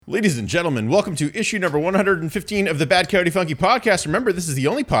Ladies and gentlemen, welcome to issue number 115 of the Bad Coyote Funky podcast. Remember, this is the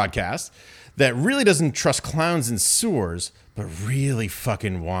only podcast that really doesn't trust clowns and sewers, but really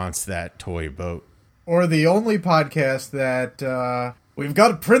fucking wants that toy boat. Or the only podcast that, we've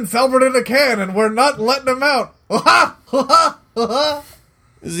got Prince Albert in a can and we're not letting him out.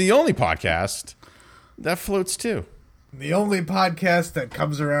 This is the only podcast that floats too. The only podcast that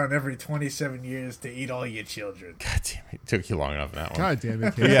comes around every 27 years to eat all your children. God damn it. It took you long enough on that one. God damn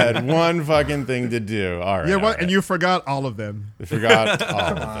it, We kid. had one fucking thing to do. All right. Yeah, all what? right. And you forgot all of them. I forgot all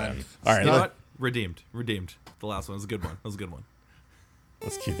of them. All right. You know what? Redeemed. The last one was a good one. That was a good one.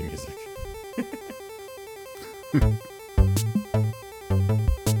 Let's cue the music.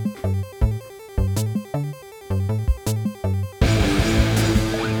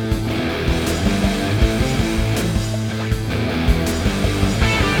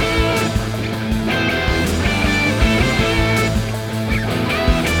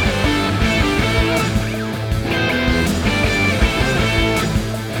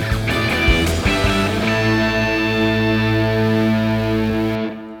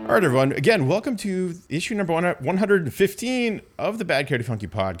 All right, everyone. Again, welcome to issue number 115 of the Bad Coyote Funky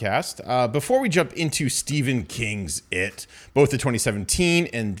podcast. Before we jump into Stephen King's It, both the 2017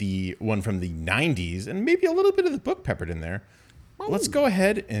 and the one from the 90s, and maybe a little bit of the book peppered in there, let's go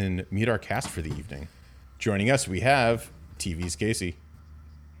ahead and meet our cast for the evening. Joining us, we have TV's Casey.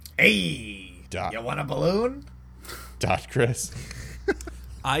 Hey, Dot. you want a balloon? Dot Chris.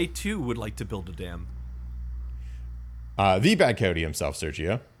 I, too, would like to build a dam. The Bad Coyote himself,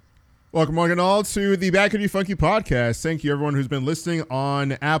 Sergio. Welcome one and all to the Bad Coyote Funky podcast. Thank you, everyone who's been listening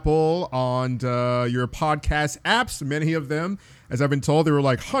on Apple, on your podcast apps, many of them. As I've been told, there were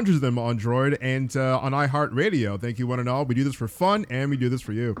like hundreds of them on Android and on iHeartRadio. Thank you, one and all. We do this for fun, and we do this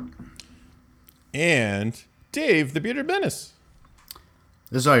for you. And Dave, the Bearded Menace.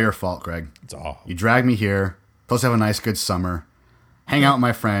 This is all your fault, Greg. It's all. You dragged me here, supposed to have a nice, good summer, hang out with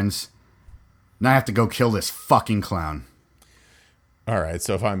my friends. Now I have to go kill this fucking clown. All right,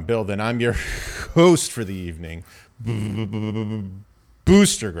 so if I'm Bill, then I'm your host for the evening.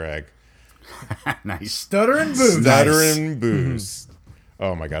 Booster Greg. Nice. Stutter and booze. Stutter and boost.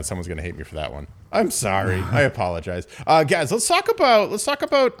 Oh my God, someone's gonna hate me for that one. I'm sorry. I apologize. Guys, let's talk about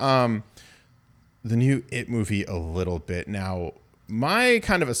the new It movie a little bit. Now, my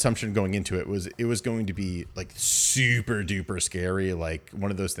kind of assumption going into it was going to be like super duper scary, like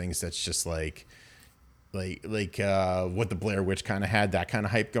one of those things that's just like what the Blair Witch kind of had, that kind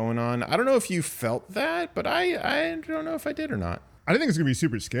of hype going on. I don't know if you felt that, but I don't know if I did or not. I didn't think it's going to be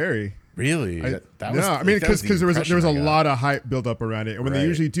super scary. Really? Because there was a lot of hype built up around it. And when they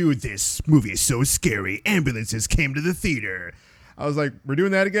usually do, this movie is so scary, ambulances came to the theater. I was like, we're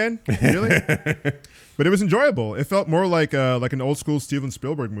doing that again? Really? But it was enjoyable. It felt more like an old school Steven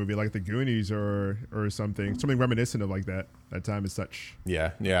Spielberg movie, like The Goonies or something reminiscent of like that time as such.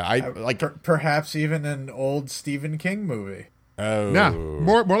 Yeah. I like Perhaps even an old Stephen King movie. Oh, Nah,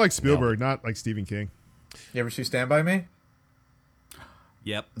 more like Spielberg, not like Stephen King. You ever see Stand By Me?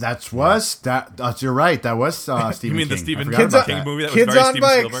 Yep. You're right. That was Stephen King. You mean the Stephen I forgot about King that. movie that was Kids very on Steven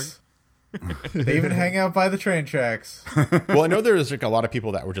bikes. Spielberg? They even hang out by the train tracks. well, I know there's like a lot of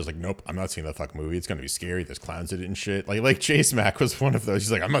people that were just like, nope, I'm not seeing that fucking movie. It's gonna be scary. There's clowns in it and shit. Like Chase Mack was one of those.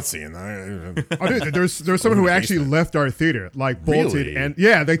 He's like, I'm not seeing that. Oh, dude, there was someone who actually left our theater, like bolted, Really? and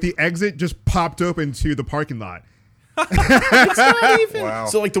like the exit just popped open to the parking lot. It's not even. Wow.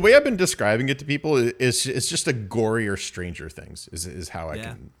 So like the way I've been describing it to people is it's just a gorier Stranger Things is how I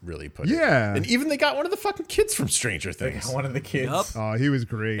can really put it. Yeah. And even they got one of the fucking kids from Stranger Things. One of the kids. Yup. Oh, he was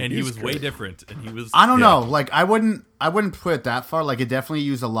great. And he was way great. different. And he was. I don't know. Like I wouldn't put it that far. Like it definitely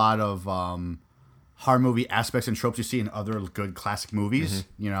used a lot of horror movie aspects and tropes you see in other good classic movies.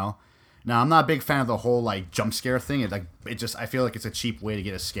 Mm-hmm. You know. Now I'm not a big fan of the whole like jump scare thing. I feel like it's a cheap way to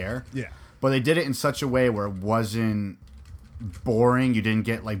get a scare. Yeah. But they did it in such a way where it wasn't boring. You didn't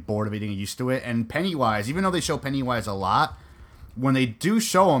get like bored of getting used to it. And Pennywise, even though they show Pennywise a lot, when they do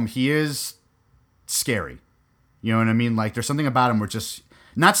show him, he is scary. You know what I mean? Like there's something about him where just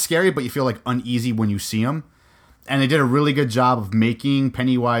not scary, but you feel like uneasy when you see him. And they did a really good job of making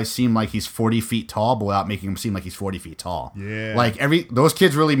Pennywise seem like he's 40 feet tall, but without making him seem like he's 40 feet tall. Yeah. Like those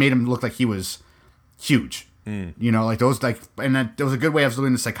kids really made him look like he was huge. You know, like those and that there was a good way of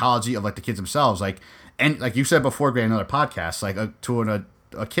doing the psychology of like the kids themselves. Like, and like you said before, Greg, in another podcast, like to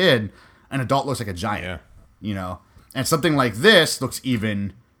a kid, an adult looks like a giant. Yeah. You know, and something like this looks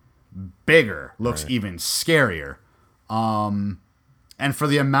even bigger, looks even scarier. And for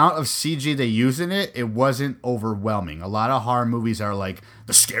the amount of CG they use in it, it wasn't overwhelming. A lot of horror movies are like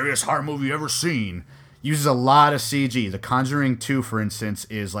the scariest horror movie you've ever seen. uses a lot of CG. The Conjuring 2, for instance,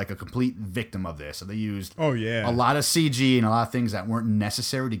 is like a complete victim of this. So they used a lot of CG and a lot of things that weren't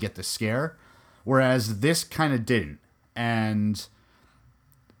necessary to get the scare, whereas this kind of didn't. And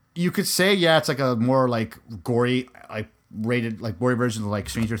you could say, yeah, it's like a more like gory, like rated, like gory version of like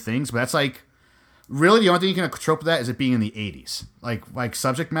Stranger Things, but that's like really the only thing you can trope with that is it being in the 80s. Like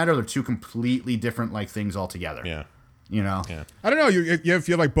subject matter, they're two completely different like things altogether. Yeah. You know? Yeah. I don't know. You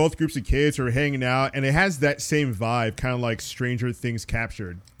feel like both groups of kids are hanging out, and it has that same vibe, kind of like Stranger Things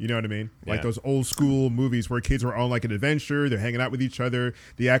Captured. You know what I mean? Like Yeah. those old school movies where kids are on like an adventure, they're hanging out with each other,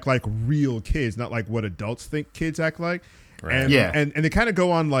 they act like real kids, not like what adults think kids act like. Right. And, Yeah. and they kind of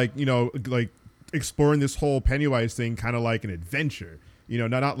go on like, you know, like exploring this whole Pennywise thing kind of like an adventure. You know,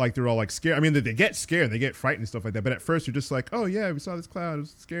 not like they're all like scared. I mean, they get scared, they get frightened and stuff like that. But at first, you're just like, oh yeah, we saw this cloud, it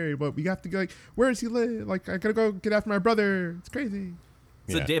was scary, but we have to go. Like, where does he live? Like, I gotta go get after my brother. It's crazy.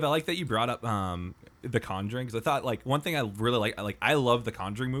 So Yeah. Dave, I like that you brought up The Conjuring, because I thought like one thing I really like I love the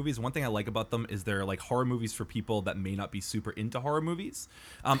Conjuring movies. One thing I like about them is they're like horror movies for people that may not be super into horror movies.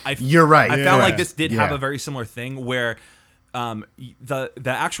 You're right. I found like Yeah. this did have Yeah. a very similar thing where the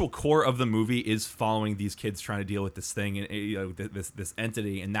actual core of the movie is following these kids trying to deal with this thing and you know this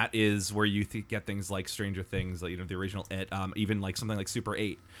entity, and that is where you get things like Stranger Things, like, you know, the original It, even like something like Super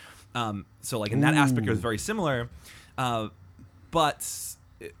 8. So like in that aspect, it was very similar, but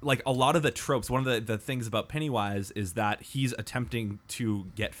like a lot of the tropes, one of the things about Pennywise is that he's attempting to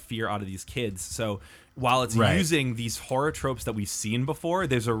get fear out of these kids. So while it's Right. using these horror tropes that we've seen before,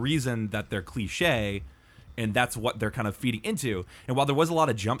 there's a reason that they're cliche, and that's what they're kind of feeding into. And while there was a lot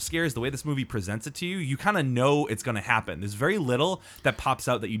of jump scares, the way this movie presents it to you, you kind of know it's going to happen. There's very little that pops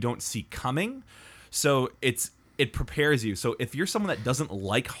out that you don't see coming. So it prepares you. So if you're someone that doesn't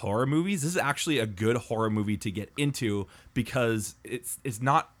like horror movies, this is actually a good horror movie to get into, because it's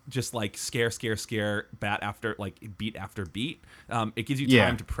not just like scare, beat after beat. It gives you time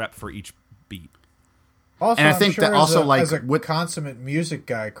Yeah. to prep for each beat. Also, And I I'm think sure that also, like, as a with- consummate music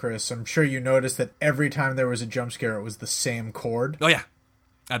guy, Chris, I'm sure you noticed that every time there was a jump scare, it was the same chord. Oh yeah,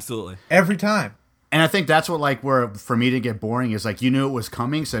 absolutely. Every time. And I think that's what, like, where for me to get boring is like, you knew it was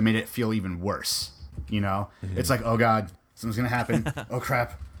coming, so it made it feel even worse. You know, It's like, oh god, something's gonna happen. Oh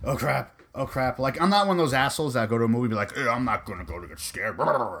crap. Oh crap. Oh crap. Like, I'm not one of those assholes that go to a movie and be like, I'm not gonna go to get scared.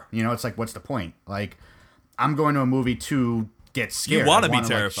 You know, it's like, what's the point? Like, I'm going to a movie to get scared. You want I to be wanna,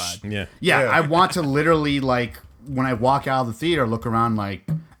 like, terrified. Yeah. Yeah, Yeah. I want to literally, like, when I walk out of the theater, look around, like,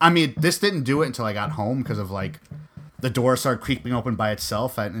 I mean, this didn't do it until I got home because of, like, the door started creaking open by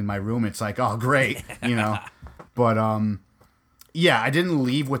itself in my room. It's like, oh, great, you know. But, yeah, I didn't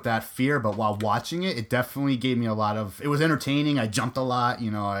leave with that fear, but while watching it, it definitely gave me a lot of, it was entertaining. I jumped a lot, you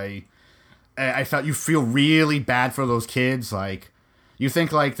know, I felt, you feel really bad for those kids. Like, you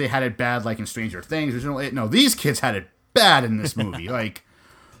think, like, they had it bad, like, in Stranger Things. No, these kids had it bad in this movie. Like,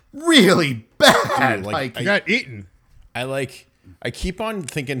 really bad. Dude, like, I got eaten. I keep on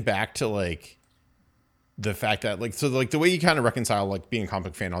thinking back to like the fact that like, so like the way you kind of reconcile like being a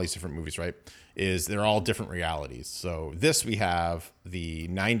comic fan, all these different movies, right, is they're all different realities. So this, we have the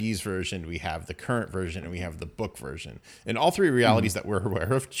 90s version, we have the current version, and we have the book version. And all three realities that we're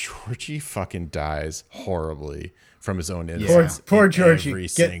aware of, Georgie fucking dies horribly from his own innocence. Poor in Georgie every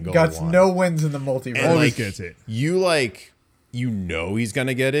single got one. no wins in the multiverse. And, Always like, gets it. You know he's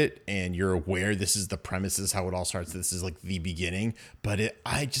gonna get it, and you're aware this is the premise, this is how it all starts, this is like the beginning. But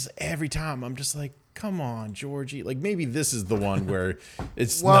every time I'm just like, come on, Georgie. Like, maybe this is the one where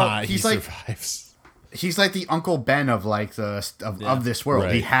it's Well, not. He he's like- survives. he's like the Uncle Ben of, like, of this world.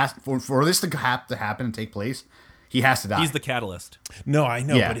 Right. He has, for this to happen and take place, he has to die. He's the catalyst. No, I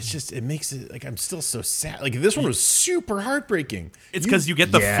know, Yeah. but it's just, it makes it like I'm still so sad. Like, this one was super heartbreaking. It's because you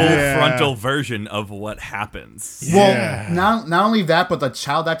get the Yeah. full frontal version of what happens. Well, not only that, but the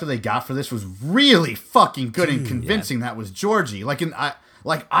child actor they got for this was really fucking good and convincing. That was Georgie.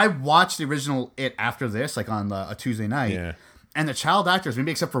 I watched the original It after this, like on a Tuesday night, Yeah. and the child actors,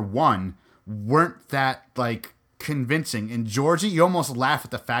 maybe except for one, weren't that like convincing. And Georgie, you almost laugh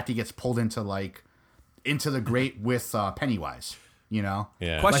at the fact he gets pulled into the grate with Pennywise. You know,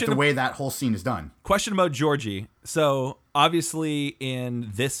 Yeah. like the way that whole scene is done. Question about Georgie. So obviously in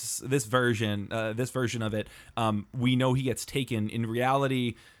this version of it, we know he gets taken. In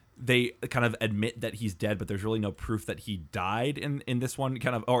reality, they kind of admit that he's dead, but there's really no proof that he died in this one,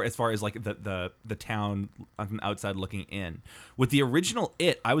 kind of, or as far as like the town on the outside looking in. With the original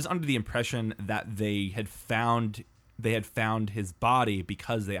It, I was under the impression that they had found his body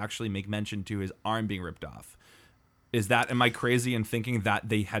because they actually make mention to his arm being ripped off. Am I crazy in thinking that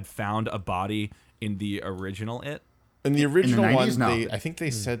they had found a body in the original It? In the original 90s, one, no. I think they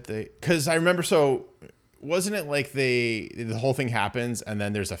said because I remember, so wasn't it like the whole thing happens and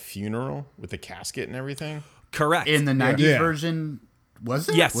then there's a funeral with the casket and everything? Correct. In the 90s version, was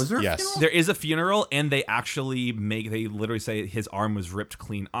there? Yes. Was there? Yes. A funeral? There is a funeral, and they literally say his arm was ripped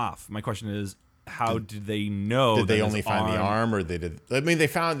clean off. My question is, how did they know? Did they that only his find the arm, or they did? I mean,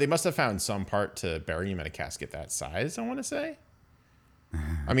 they must have found some part to bury him in a casket that size. I want to say.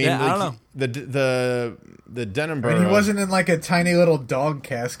 I mean, Yeah, I don't know. The Denenberg. I mean, he wasn't in like a tiny little dog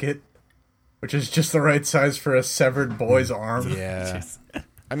casket, which is just the right size for a severed boy's arm. Yeah.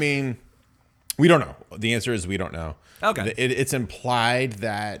 I mean, we don't know. The answer is we don't know. Okay. It's implied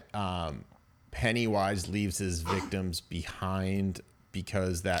that Pennywise leaves his victims behind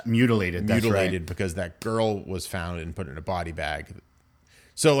because that Mutilated. That's right. because that girl was found and put in a body bag.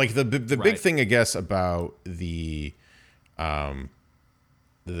 So like the big thing, I guess, about the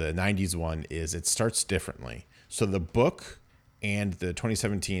 90s one is it starts differently. So the book and the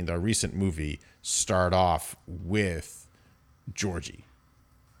 2017, the recent movie, start off with Georgie.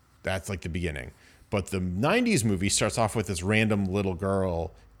 That's like the beginning. But the 90s movie starts off with this random little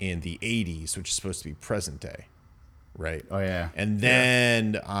girl in the 80s, which is supposed to be present day. Right? Oh, yeah. And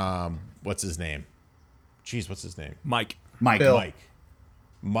then, what's his name? Jeez, what's his name? Mike. Bill.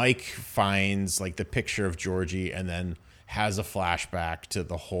 Mike finds like the picture of Georgie and then has a flashback to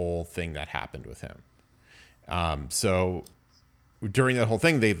the whole thing that happened with him. So during that whole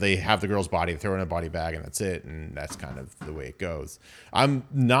thing, they have the girl's body, throw in a body bag, and that's it. And that's kind of the way it goes. I'm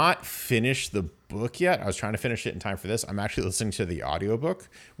not finished the book yet. I was trying to finish it in time for this. I'm actually listening to the audiobook,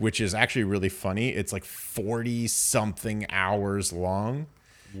 which is actually really funny. It's like 40 something hours long.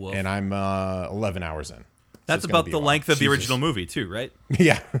 Woof. And I'm 11 hours in. That's about the length of the original movie, too, right?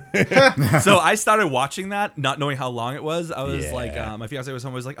 Yeah. So I started watching that, not knowing how long it was. I was Yeah. like, my fiance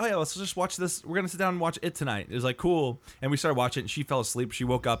was like, oh, yeah, let's just watch this. We're going to sit down and watch it tonight. It was like, cool. And we started watching it, and she fell asleep. She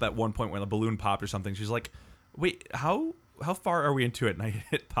woke up at one point when a balloon popped or something. She's like, wait, how far are we into it? And I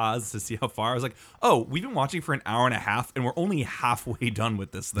hit pause to see how far. I was like, oh, we've been watching for an hour and a half, and we're only halfway done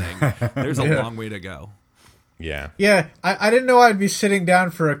with this thing. There's a long way to go. Yeah. Yeah, I didn't know I'd be sitting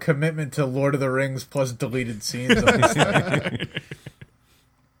down for a commitment to Lord of the Rings plus deleted scenes. On this thing.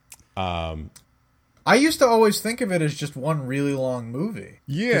 I used to always think of it as just one really long movie.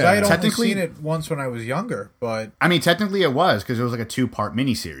 Yeah. Because I had only Technically- seen it once when I was younger, but I mean, technically it was because it was like a 2-part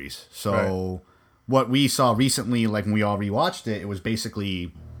miniseries. So what we saw recently, like when we all rewatched it, it was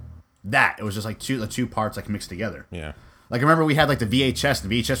basically that. It was just like the two parts like mixed together. Yeah. Like remember we had like the VHS. The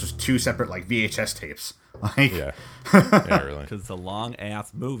VHS was 2 separate like VHS tapes. Like Yeah. Yeah, really. Because it's a long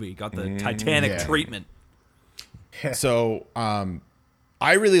ass movie. Got the Titanic yeah. treatment. So,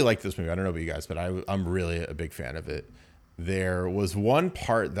 I really like this movie. I don't know about you guys, but I'm really a big fan of it. There was one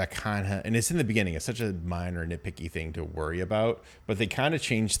part that kind of, and it's in the beginning, it's such a minor nitpicky thing to worry about, but they kind of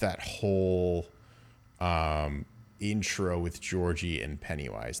changed that whole intro with Georgie and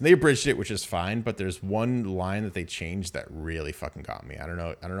Pennywise. And they abridged it, which is fine, but there's one line that they changed that really fucking got me. I don't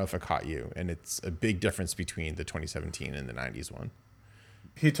know if it caught you, and it's a big difference between the 2017 and the 90s one.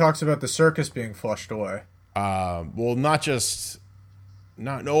 he talks about the circus being flushed away. Well, not just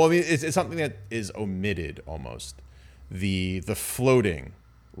I mean, it's something that is omitted almost. The floating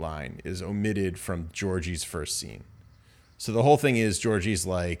line is omitted from Georgie's first scene. So the whole thing is Georgie's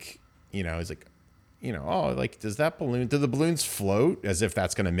like, he's like, oh, like, do the balloons float? As if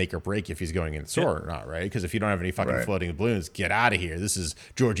that's going to make or break if he's going in the store or not, right? Because if you don't have any fucking floating balloons, get out of here. This is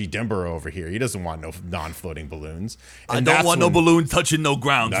Georgie Denborough over here. He doesn't want no non-floating balloons. And I don't want no balloons touching no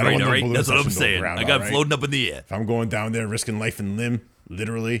grounds, I don't right? want no All right, balloons that's what I'm touching no saying. ground, I got all them right? floating up in the air. If I'm going down there risking life and limb,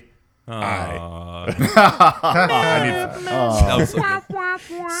 literally, I That was so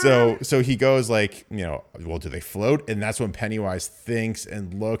good. So he goes like, well, do they float? And that's when Pennywise thinks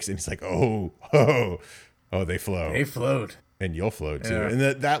and looks, and he's like, oh, they float. They float. And you'll float too. Yeah. And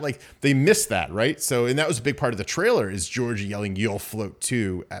that like, they missed that, right? So, and that was a big part of the trailer is Georgie yelling, you'll float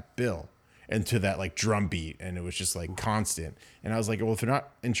too at Bill, and to that like drum beat. And it was just like constant. And I was like, well, if they're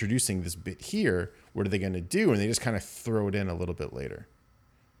not introducing this bit here, what are they going to do? And they just kind of throw it in a little bit later.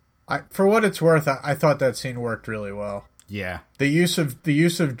 For what it's worth, I thought that scene worked really well. yeah. The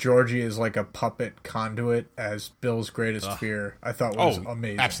use of Georgie as like a puppet conduit as Bill's greatest fear, I thought was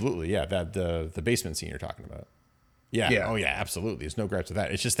amazing. Absolutely. Yeah. That the basement scene you're talking about. Yeah. Yeah. Oh yeah, absolutely. There's no gripes with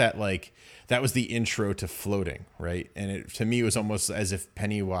that. It's just that like that was the intro to floating, right? And it to me it was almost as if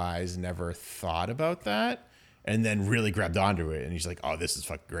Pennywise never thought about that and then really grabbed onto it, and he's like, "Oh, this is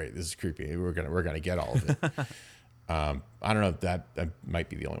fucking great. This is creepy. We're gonna get all of it." I don't know if that might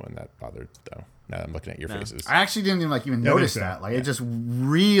be the only one that bothered though. Now that I'm looking at your faces. I actually didn't even notice that. Like it just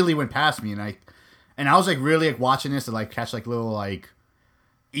really went past me, and I was like really like watching this to like catch like little like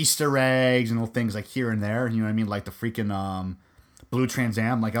Easter eggs and little things like here and there. You know what I mean? Like the freaking blue Trans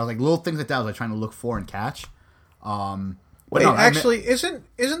Am. Like I was like little things like that. I was like trying to look for and catch. Wait, actually, isn't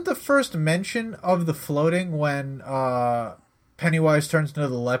the first mention of the floating when Pennywise turns into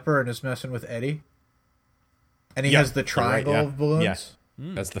the leper and is messing with Eddie, and he has the triangle of balloons?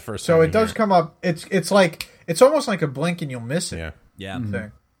 Yeah. That's the first. So time it does come up. It's like it's almost like a blink and you'll miss it. Yeah.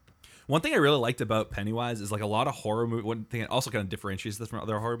 Thing. One thing I really liked about Pennywise is like a lot of horror movie. One thing that also kind of differentiates this from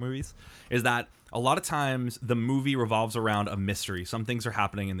other horror movies is that a lot of times the movie revolves around a mystery. Some things are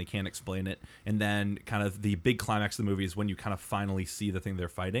happening and they can't explain it, and then kind of the big climax of the movie is when you kind of finally see the thing they're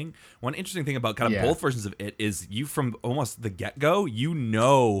fighting. One interesting thing about kind of both versions of it is you from almost the get-go, you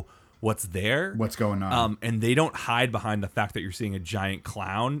know what's there, what's going on, and they don't hide behind the fact that you're seeing a giant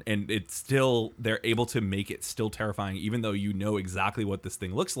clown, and it's still they're able to make it still terrifying even though you know exactly what this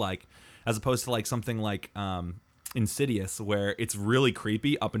thing looks like, as opposed to like something like Insidious, where it's really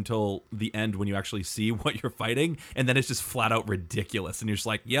creepy up until the end when you actually see what you're fighting, and then it's just flat out ridiculous, and you're just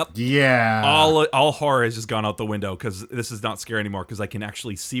like, yep, all horror has just gone out the window because this is not scary anymore because I can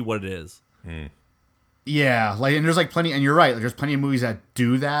actually see what it is. Yeah, like, and there's like plenty, and you're right. There's plenty of movies that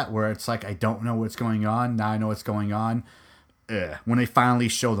do that where it's like, I don't know what's going on. Now I know what's going on. When they finally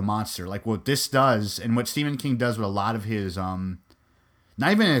show the monster, like what this does, and what Stephen King does with a lot of his, not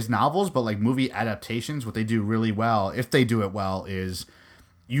even his novels, but like movie adaptations, what they do really well, if they do it well, is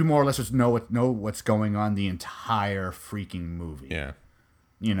you more or less just know what's going on the entire freaking movie. Yeah,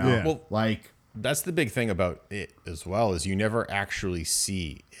 you know, well, like that's the big thing about it as well, is you never actually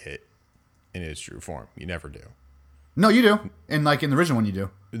see it in its true form. You never do. No, you do. And like in the original one, you do.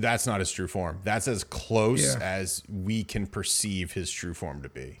 That's not his true form. That's as close as we can perceive his true form to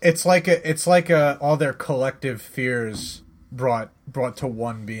be. It's like all their collective fears brought to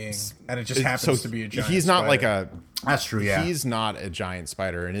one being, and it just happens to be a giant. He's not spider. like a. That's true. Yeah, he's not a giant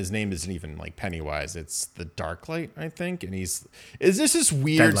spider, and his name isn't even like Pennywise. It's the Darklight, I think. And this is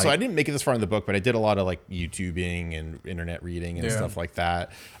weird. Deadlight. So I didn't make it this far in the book, but I did a lot of like YouTubing and internet reading and stuff like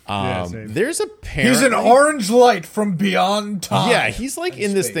that. There's a he's an orange light from beyond time. Yeah, he's like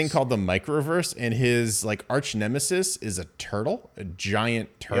in this thing called the Microverse, and his like arch nemesis is a turtle, a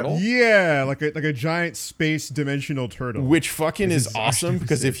giant turtle. Yeah, like a giant space dimensional turtle, which fucking is awesome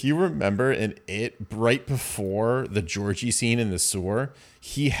because if you remember in it, right before the Georgie scene in the sewer,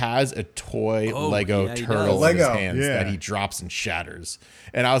 he has a toy Lego turtle in his hands that he drops and shatters.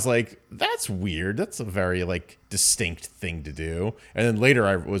 And I was like, that's weird. That's a very like distinct thing to do. And then later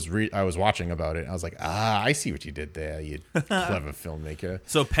I was watching about it. And I was like, I see what you did there, you clever filmmaker.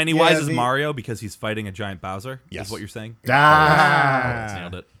 So Pennywise is Mario because he's fighting a giant Bowser? Yes. Is what you're saying?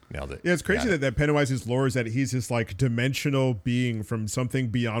 Nailed it. Nailed it. Yeah, it's crazy that Pennywise's lore is that he's this like dimensional being from something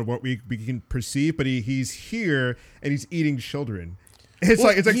beyond what we can perceive, but he's here and he's eating children. It's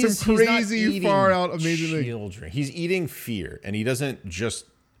like some crazy far out amazing children. He's eating fear, and he doesn't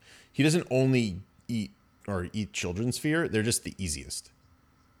only eat children's fear. They're just the easiest.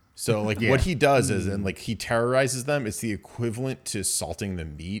 So like what he does is, and like he terrorizes them. It's the equivalent to salting the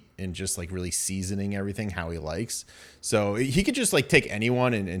meat and just like really seasoning everything how he likes. So he could just like take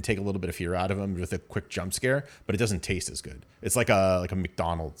anyone and take a little bit of fear out of them with a quick jump scare, but it doesn't taste as good. It's like a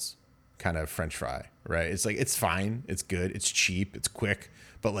McDonald's kind of French fry, right? It's like, it's fine, it's good, it's cheap, it's quick,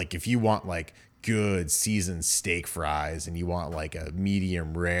 but like if you want like good seasoned steak fries and you want like a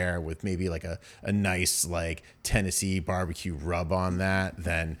medium rare with maybe like a nice like Tennessee barbecue rub on that,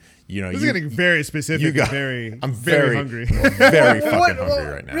 then you know this is getting very specific. I'm very hungry. Very fucking hungry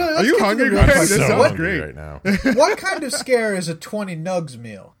right now. Really, are you hungry? I'm so hungry right now. What kind of scare is a 20 nugs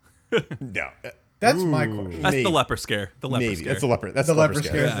meal? No. That's my question. That's the leper scare. The leper scare. That's the leper. That's the leper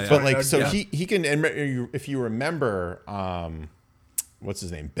scare. Yeah. But like, so he can. And if you remember, what's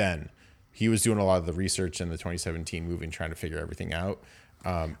his name? Ben. He was doing a lot of the research in the 2017 movie and trying to figure everything out.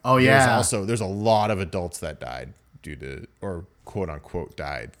 There's a lot of adults that died due to, or quote unquote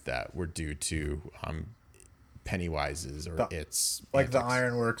died, that were due to Pennywise's or its like antics. The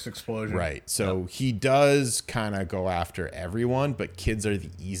Ironworks explosion. Right. So he does kind of go after everyone, but kids are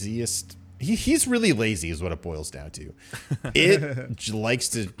the easiest. He's really lazy is what it boils down to. It likes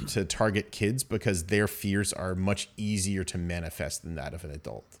to target kids because their fears are much easier to manifest than that of an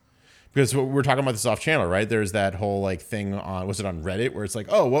adult. Because we're talking about this off channel, right? There's that whole like thing on, was it on Reddit, where it's like,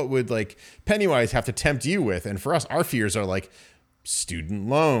 oh, what would like Pennywise have to tempt you with? And for us, our fears are like student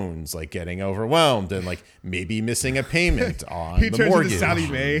loans, like getting overwhelmed and like maybe missing a payment on he the turns mortgage. into Sally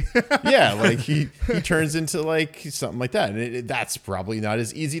Mae. Yeah, like he turns into like something like that. And that's probably not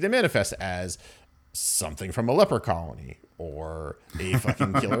as easy to manifest as something from a leper colony or a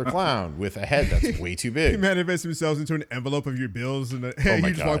fucking killer clown with a head that's way too big. He manifests themselves into an envelope of your bills, and my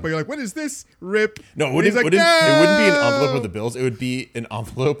you just walk by. You're like, "What is this? Rip." No, it wouldn't be an envelope of the bills. It would be an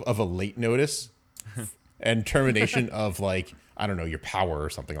envelope of a late notice and termination of like, I don't know, your power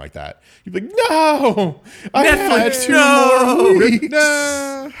or something like that. You'd be like, no, I had 2 more weeks.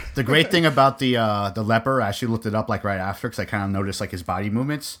 No. The great thing about the leper, I actually looked it up like right after because I kind of noticed like his body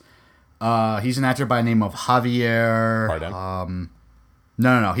movements. He's an actor by the name of Javier. Bardem?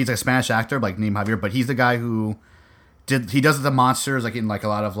 No. He's a Spanish actor like named Javier, but he's the guy who does the monsters like in like a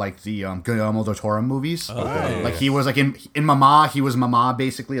lot of like the Guillermo del Toro movies. Like he was like in Mama, he was Mama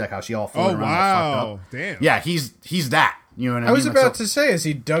basically, like how she all floated around. Wow. Fucked up. Damn. Yeah, he's that. You know what I mean? I was about to say, is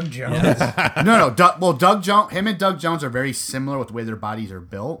he Doug Jones? No. Doug Jones, him and Doug Jones are very similar with the way their bodies are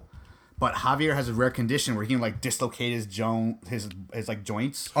built. But Javier has a rare condition where he can like dislocate his like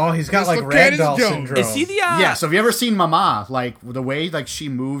joints. Oh, he's got like ragdoll syndrome. Is he the? Yeah. So have you ever seen Mama? Like the way like she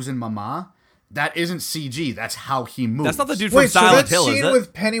moves in Mama, that isn't CG. That's how he moves. That's not the dude from Silent Hill, is it? Wait, so that scene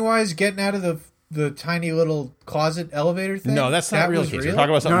with Pennywise getting out of the tiny little closet elevator thing? No, that's not real. We're talking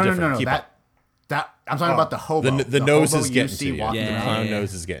about something different. No. That I'm talking about the hobo. The nose hobo is getting to you. walking The clown around.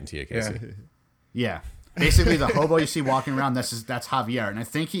 nose is getting to you, Casey. Yeah. Basically, the hobo you see walking around, that's Javier. And I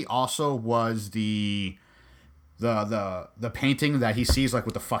think he also was the painting that he sees, like,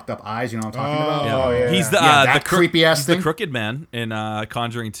 with the fucked up eyes. You know what I'm talking about? Oh, yeah. He's the that creepy-ass thing. the crooked man in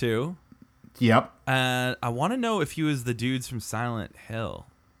Conjuring 2. Yep. And I want to know if he was the dudes from Silent Hill.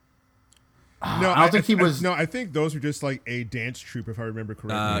 No, I don't think he was. No, I think those were just like a dance troupe, if I remember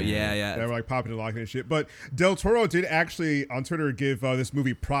correctly. Yeah. They were like popping and locking and shit. But Del Toro did actually on Twitter give this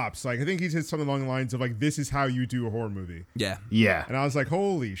movie props. Like I think he said something along the lines of like, "This is how you do a horror movie." Yeah. Yeah. And I was like,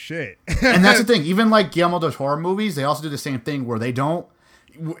 "Holy shit!" And that's the thing. Even like Guillermo del Toro movies, they also do the same thing where they don't.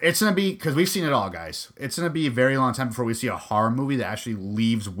 It's gonna be because we've seen it all, guys. It's gonna be a very long time before we see a horror movie that actually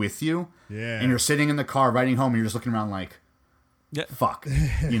leaves with you. Yeah. And you're sitting in the car riding home, and you're just looking around like. Yeah. Fuck,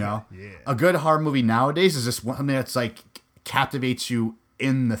 you know. Yeah. A good horror movie nowadays is just something that's like captivates you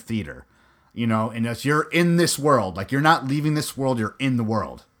in the theater, you know, and as you're in this world, like you're not leaving this world, you're in the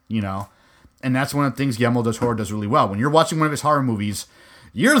world, you know, and that's one of the things Guillermo del Toro does really well. When you're watching one of his horror movies,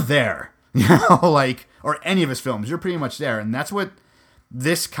 you're there, you know, like or any of his films, you're pretty much there, and that's what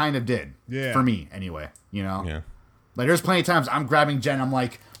this kind of did for me, anyway, you know. Yeah. Like there's plenty of times I'm grabbing Jen, I'm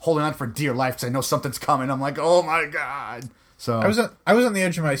like holding on for dear life because I know something's coming. I'm like, oh my god. So I was on the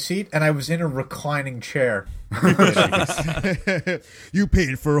edge of my seat, and I was in a reclining chair. You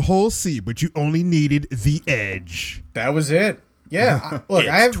paid for a whole seat, but you only needed the edge. That was it. Yeah. Look,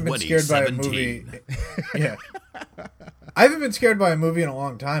 I haven't been scared by a 2017. movie. Yeah. I haven't been scared by a movie in a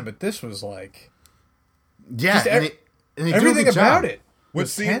long time, but this was like yeah, just and they do a everything good about job. it. What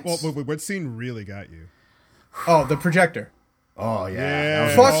was scene? tense. What scene really got you? Oh, the projector. Oh yeah,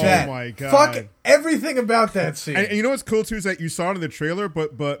 Yeah. Fuck Oh that. my God. Fuck everything about that scene. And you know what's cool too is that you saw it in the trailer,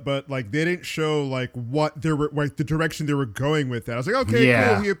 but like they didn't show like what they were like the direction they were going with that. I was like, okay,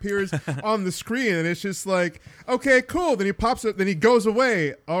 Yeah. cool. He appears on the screen, and it's just like, okay, cool. Then he pops up, then he goes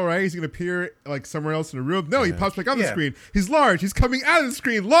away. All right, he's gonna appear like somewhere else in the room. No, he pops back on the Yeah. screen. He's large. He's coming out of the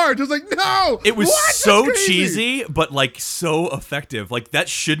screen large. I was like, no. It was What? so That's crazy. cheesy, but like so effective. Like that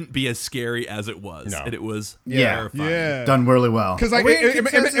shouldn't be as scary as it was. No. And it was Yeah. terrifying. Yeah. done really well. Because Are like we in in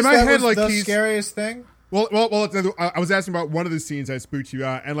consensus my that head, was like the he's scariest thing. Well, I was asking about one of the scenes that spooked you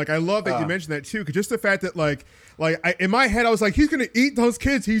out, and like I love that you mentioned that too, because just the fact that in my head I was like, he's gonna eat those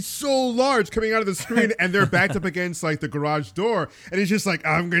kids. He's so large coming out of the screen, and they're backed up against like the garage door, and he's just like,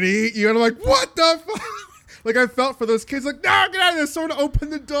 I'm gonna eat you, and I'm like, what the fuck? Like I felt for those kids, like no, get out of there! Someone open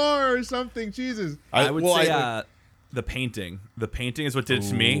the door or something. Jesus. I would say the painting. The painting is what did it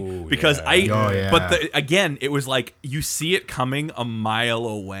to me because yeah. But again, it was like you see it coming a mile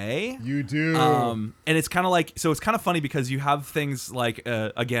away. You do. And it's kind of like, so it's kind of funny because you have things like,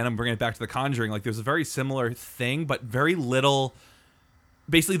 again, I'm bringing it back to The Conjuring. Like there's a very similar thing, but very little.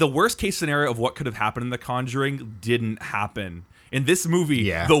 Basically, the worst case scenario of what could have happened in The Conjuring didn't happen. In this movie,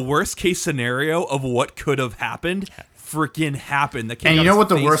 the worst case scenario of what could have happened freaking happened. And you know what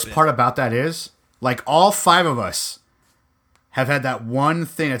the worst part about that is? Like all 5 of us have had that one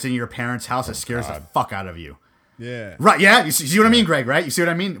thing that's in your parents' house that scares the fuck out of you. Yeah. Right, yeah. You see what I mean, Greg, right? You see what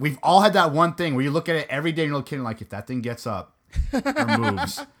I mean? We've all had that one thing where you look at it every day and you're looking like, if that thing gets up or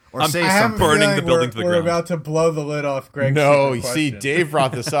moves or say I something. burning the building to the we're ground. about to blow the lid off Greg's No, secret you see, question. Dave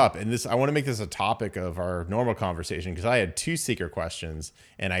brought this up, and I want to make this a topic of our normal conversation because I had 2 secret questions,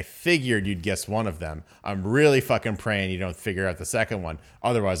 and I figured you'd guess one of them. I'm really fucking praying you don't figure out the second one.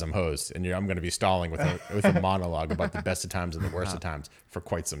 Otherwise, I'm host, and I'm going to be stalling with a monologue about the best of times and the worst of times for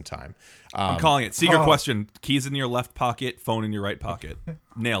quite some time. I'm calling it. Secret question. Keys in your left pocket, phone in your right pocket.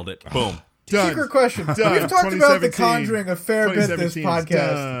 Nailed it. Boom. Done. Secret question. Done. We've talked about The 2017. Conjuring a fair bit this 2017 's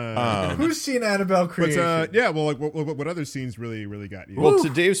podcast. done. Who's seen Annabelle Creation? But yeah, well, like what other scenes really got you? Well, to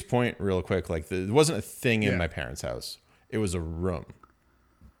Dave's point, real quick, like there wasn't a thing in Yeah. my parents' house. It was a room.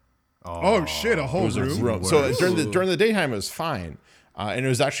 oh shit, a whole It was a room. room. So during the daytime, it was fine, and it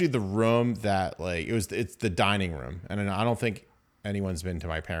was actually the room that like it's the dining room, and I don't think anyone's been to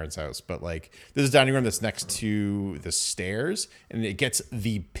my parents' house, but like this is a dining room that's next to the stairs, and it gets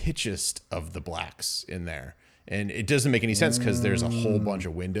the pitchest of the blacks in there. And it doesn't make any sense because there's a whole bunch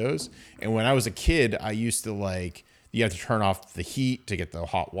of windows. And when I was a kid, I used to like, you have to turn off the heat to get the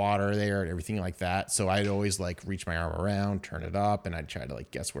hot water there and everything like that. So I'd always like reach my arm around, turn it up, and I'd try to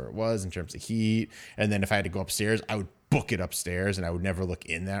like guess where it was in terms of heat. And then if I had to go upstairs, I would book it upstairs and I would never look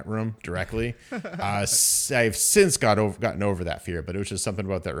in that room directly. I've since gotten over that fear, but it was just something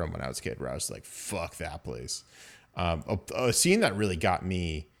about that room when I was a kid where I was like, fuck that place. A scene that really got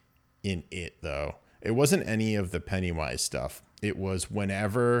me in it though, it wasn't any of the Pennywise stuff. It was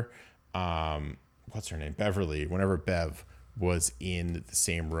whenever, what's her name? Beverly, whenever Bev was in the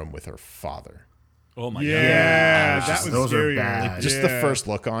same room with her father. Oh my god. Yeah, that was those are scary. bad. Like, Just the first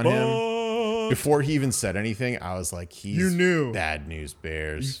look on him, before he even said anything, I was like, he's You knew. bad news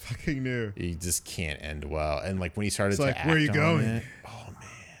bears. fucking knew. He just can't end well. And like when he started It's to like, act where are you on going? it, oh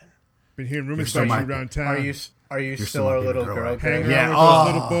man. Been hearing rumors still about you my- around town. Are you still still my our baby little girl, girl? right? hanging Greg? Yeah. around with Oh.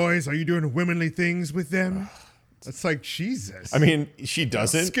 those little boys? Are you doing womanly things with them? That's like Jesus. I mean, she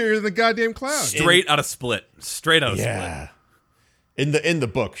doesn't. scarier than the goddamn clown. Straight out of Split. Straight out of Split. Yeah. In the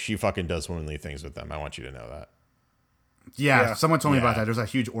book, she fucking does womanly things with them. I want you to know that. Yeah, someone told me Yeah. about that. There's a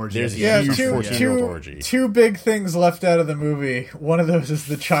huge orgy. There's at a the Yeah, end. huge two, 14-year-old orgy. two big things left out of the movie. One of those is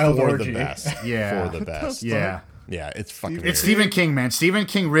the child For orgy. the best. Yeah. For the best. Yeah. Yeah, it's fucking It's weird. Stephen King, man. Stephen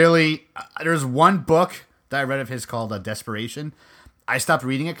King really. There's one book that I read of his called Desperation. I stopped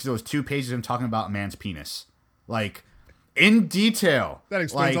reading it because it was 2 pages of him talking about a man's penis, like in detail. That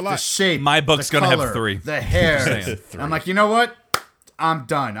explains like a lot. The shape. My book's the gonna have color, 3. The hair. saying. I'm like, you know what? I'm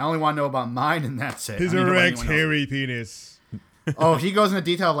done. I only want to know about mine, and that's it. His I don't need to know about erect, anyone else's. hairy penis. Oh, he goes into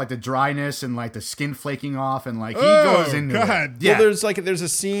detail of like the dryness and like the skin flaking off, and like he Oh, goes into God. it. Yeah. Well, there's a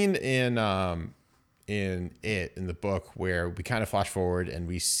scene in the book where we kind of flash forward and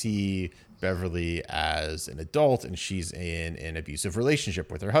we see Beverly as an adult, and she's in an abusive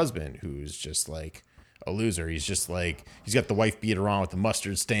relationship with her husband, who's just like a loser. He's just like, he's got the wife beater on with the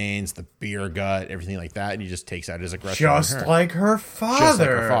mustard stains, the beer gut, everything like that, and he just takes out his aggression on Just her. like her father. Just like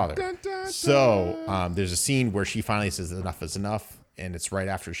her father. Dun, dun, So there's a scene where she finally says enough is enough, and it's right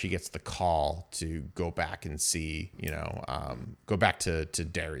after she gets the call to go back and see, go back to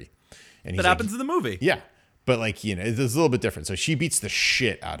Derry. And That happens in the movie. Yeah, but like it's a little bit different. So she beats the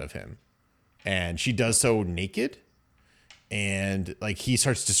shit out of him, and she does so naked. And like he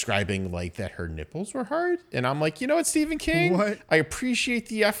starts describing like that her nipples were hard, and I'm like, you know what, Stephen King? What? I appreciate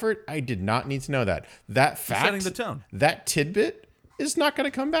the effort. I did not need to know that. That fact, setting the tone. that tidbit is not going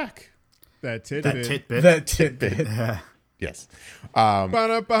to come back. That tidbit. That tidbit. That tidbit. Yes,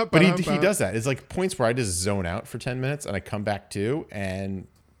 But but he does that. It's like points where I just zone out for 10 minutes and I come back to, and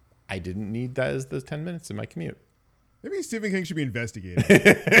I didn't need that as the 10 minutes in my commute. Maybe Stephen King should be investigated.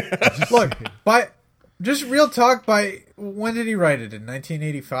 Look, just real talk. When did he write it? In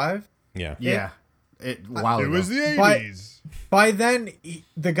 1985. Yeah, Yeah. Wow. It was the But- 80s. By then,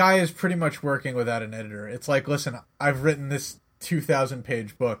 the guy is pretty much working without an editor. It's like, listen, I've written this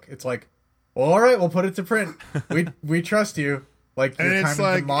 2,000-page book. It's like, well, all right, we'll put it to print. We trust you. Like And you're it's kind of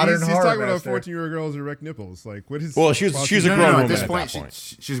like, the modern he's horror talking about master. 14-year-old girls who erect nipples. Like, what is... Well, she was a No, grown no, no. woman At this at point, that point.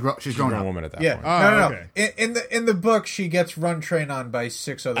 she's grown Grown up. woman at that Yeah, point. no. okay. In the book, she gets run train on by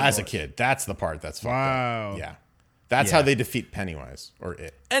 6 other As a boys. kid, that's the part that's fucked Wow. up. Yeah, that's how they defeat Pennywise or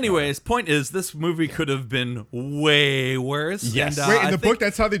it. Anyways, point is, this movie could have been way worse. Yes. And, Wait, in I the think- book,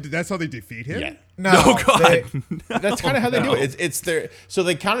 that's how they defeat him? Yeah. No, Oh, God. they- That's kind of how they do it. It's their, so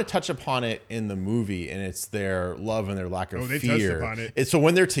they kind of touch upon it in the movie, and it's their love and their lack of Oh, they touched fear. upon it. So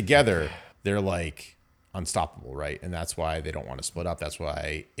when they're together, they're like unstoppable, right? And that's why they don't want to split up. That's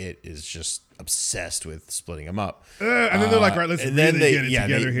why it is just obsessed with splitting them up. And then they're like, all right, let's really get it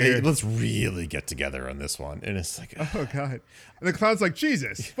together here. Let's really get together on this one. And it's like, oh God. And the clown's like,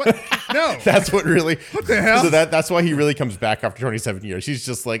 Jesus, what? No. That's what really. What the hell? So that's why he really comes back after 27 years. He's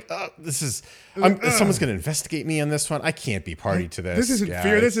just like, oh, this is. Someone's going to investigate me on this one. I can't be party to this. This isn't guys.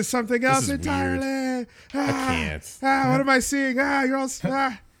 fear. This is something else entirely. Weird. I can't. What am I seeing? You're all.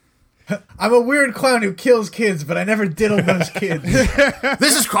 I'm a weird clown who kills kids, but I never diddle those kids.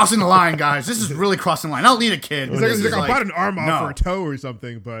 This is crossing the line, guys. This is really crossing the line. I'll lead a kid. He's like, I bought an arm off for a toe or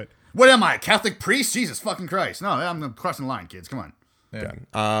something, but. What am I, a Catholic priest? Jesus fucking Christ. No, I'm crossing the line, kids. Come on.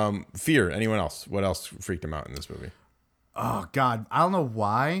 Yeah. Fear. Anyone else? What else freaked him out in this movie? Oh, God. I don't know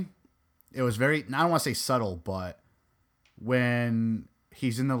why. It was very, I don't want to say subtle, but when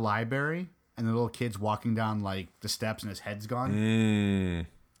he's in the library and the little kid's walking down like the steps and his head's gone.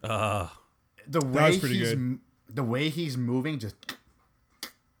 The way he's moving, just,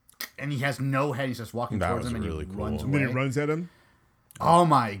 and he has no head. He's just walking towards him, and really he cool. runs away. And then he runs at him. Oh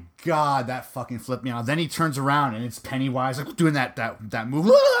my God, that fucking flipped me out. Then he turns around and it's Pennywise like doing that move,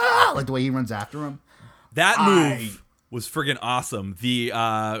 like the way he runs after him. That move was friggin' awesome. The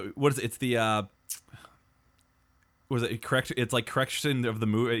what is it? It's the was it correct? It's like correction of the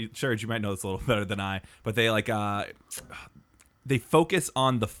movie. Sure, you might know this a little better than I, but they like they focus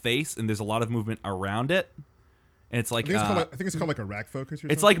on the face, and there's a lot of movement around it. And it's like I think it's called like a rack focus. Or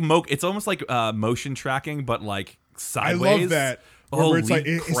it's something. like it's almost like motion tracking, but like sideways. I love that. Where it's like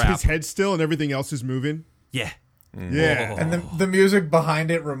it's his head still and everything else is moving. Yeah. Yeah. And the music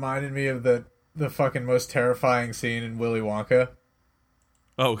behind it reminded me of the fucking most terrifying scene in Willy Wonka.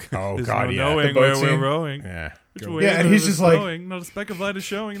 Oh God, no yeah. knowing The where boat we're scene. rowing. Yeah. Which way Yeah, and he's just like- rowing? Not a speck of light is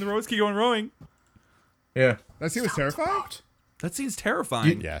showing. The roads keep going rowing. Yeah. That scene was terrifying. That scene's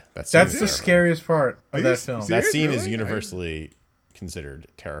terrifying. Yeah. That's the terrifying. scariest part Are of you that film. serious? That scene is Really? universally considered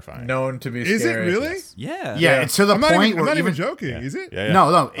terrifying. Known to be scary. Is it really? Yeah. Yeah, it's to the I'm not point even, I'm where not even joking. Yeah. Is it? Yeah, yeah.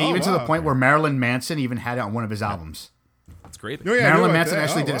 no, Oh, even to the wow. point where Marilyn Manson even had it on one of his albums. It's great. No, yeah, I knew Marilyn about Manson that.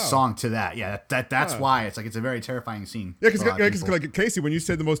 actually did wow. a song to that. Yeah, that's why it's like it's a very terrifying scene. Yeah, for a lot of because people. like Casey, when you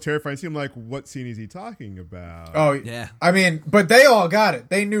said the most terrifying scene, I'm like, what scene is he talking about? Oh, Yeah. I mean, but they all got it.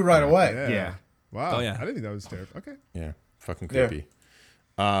 They knew right away. Yeah. Wow. Oh, yeah. I didn't think that was terrifying. Okay. Yeah. Fucking Yeah. creepy.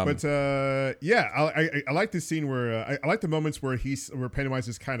 But yeah, I like this scene where I like the moments where Pennywise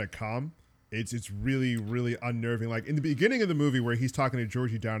is kind of calm. It's really really unnerving. Like in the beginning of the movie where he's talking to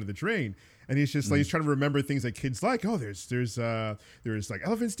Georgie down to the drain, and he's just like he's trying to remember things that kids like. Oh, there's like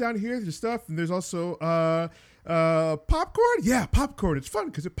elephants down here. There's stuff, and there's also popcorn. Yeah, popcorn. It's fun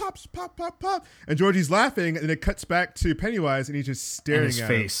because it pops, pop, pop, pop. And Georgie's laughing, and it cuts back to Pennywise, and he's just staring his at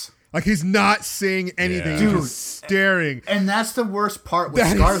face. him. Like he's not saying anything. Yeah. He's just staring. And that's the worst part with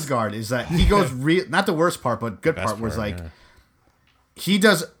That is- Skarsgård is that he goes not the worst part, but good Best part was part, like yeah. he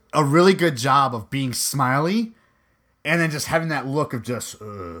does a really good job of being smiley and then just having that look of just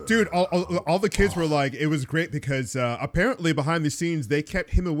Dude, all the kids were like, it was great because apparently behind the scenes, they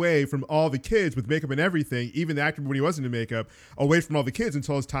kept him away from all the kids with makeup and everything, even the actor when he wasn't in makeup, away from all the kids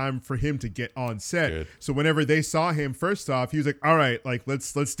until it's time for him to get on set. Good. So whenever they saw him, first off, he was like, all right, like,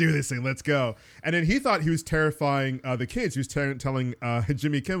 let's do this thing, let's go. And then he thought he was terrifying the kids. He was telling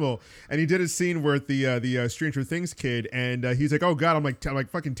Jimmy Kimmel, and he did a scene where the Stranger Things kid, and he's like, oh God, I'm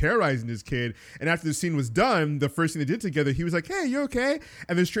like fucking terrorizing this kid. And after the scene was done, the first thing they did together, he was like, hey, you okay?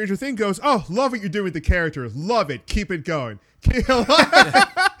 And then Stranger Thing goes, oh, love what you're doing with the character. Love it. Keep it going. Dude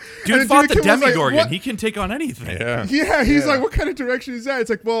And then fought Jimmy the Kimmel was like, Demogorgon. what? He can take on anything. Yeah. Yeah, he's like, what kind of direction is that? It's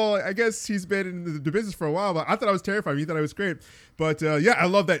like, well, I guess he's been in the business for a while, but I thought I was terrified. He thought I was great. But yeah, I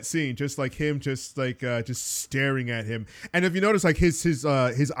love that scene. Just like him, just staring at him. And if you notice, like his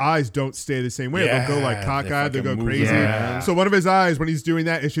eyes don't stay the same way. Yeah, they'll go like cockeyed, they'll go fucking crazy. move around. So one of his eyes, when he's doing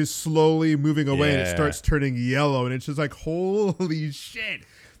that, it's just slowly moving away and it Yeah. starts turning yellow. And it's just like, holy shit.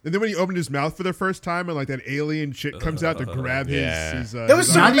 And then when he opened his mouth for the first time and like that alien shit comes out to grab Yeah. his There was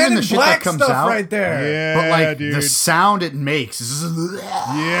his some Not Men even in the shit Black that comes stuff out. right there. Yeah, but like dude. the sound it makes is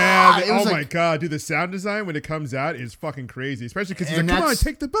Yeah, it was oh my like- god, dude, the sound design when it comes out is fucking crazy. Especially because he's And like, "Come on, that's-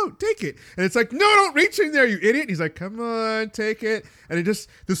 take the boat, take it," and it's like, "No, don't reach in there, you idiot!" He's like, "Come on, take it," and it just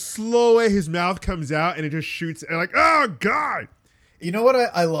the slow way his mouth comes out and it just shoots, and like, oh god, You know what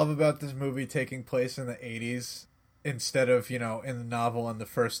I love about this movie taking place in the 80s instead of, in the novel and the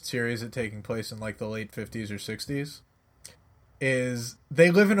first series it taking place in like the late 50s or 60s? Is they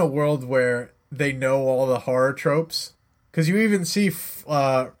live in a world where they know all the horror tropes. Because you even see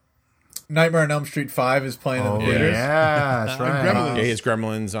Nightmare on Elm Street 5 is playing in the theaters. Yeah, that's right. Gremlins. Yeah, his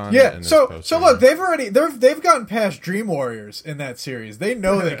Gremlins on. Yeah, in so poster. look, they've gotten past Dream Warriors in that series. They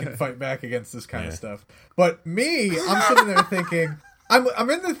know they can fight back against this kind of stuff. But me, I'm sitting there thinking, I'm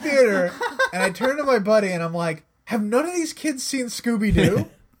in the theater, and I turn to my buddy and I'm like, have none of these kids seen Scooby-Doo?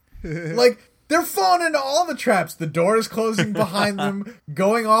 Like, they're falling into all the traps. The door is closing behind them,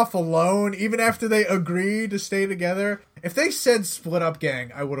 going off alone, even after they agree to stay together. If they said split up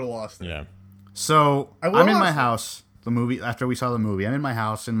gang, I would have lost it. Yeah. So I'm in my house. The movie after we saw the movie, I'm in my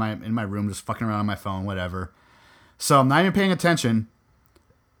house in my room, just fucking around on my phone, whatever. So I'm not even paying attention,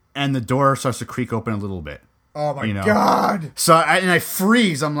 and the door starts to creak open a little bit. Oh my God! So I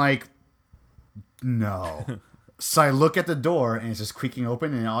freeze. I'm like, no. So I look at the door and it's just creaking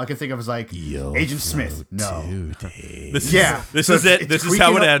open, and all I can think of is like Agent Smith. No. This is it. This is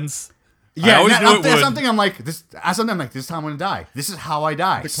how it ends. Yeah, I always knew it would. Something I'm like, this is how I'm going to die. This is how I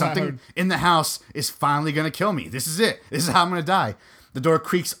die. Something in the house is finally going to kill me. This is it. This is how I'm going to die. The door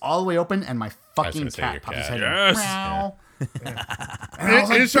creaks all the way open, and my fucking cat pops his head in. Yes.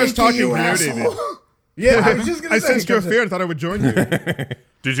 And it starts talking weird, David. Yeah, I was just gonna I say. sensed your fear and thought I would join you.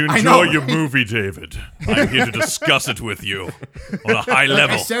 Did you enjoy your movie, David? I'm here to discuss it with you on a high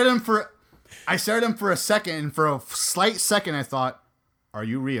level. I stared at him for a second, and for a slight second, I thought, "Are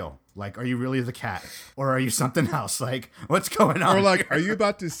you real? Like, are you really the cat, or are you something else? Like, what's going on?" Or like, are you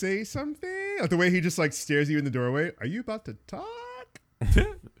about to say something? Like the way he just like stares at you in the doorway. Are you about to talk?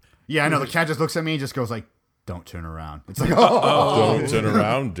 Yeah, I know. The cat just looks at me and just goes like, "Don't turn around." It's like, oh. Don't turn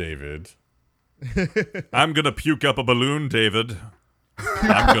around, David. I'm gonna puke up a balloon, David.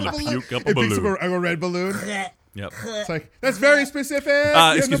 I'm gonna puke up a It picks up balloon. a red balloon. Yep. It's like, that's very specific.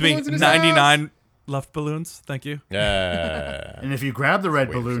 Excuse me. 99 left balloons. Thank you. Yeah. And if you grab the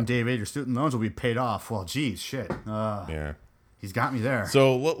red balloon, David, your student loans will be paid off. Well, geez, shit. Yeah. He's got me there.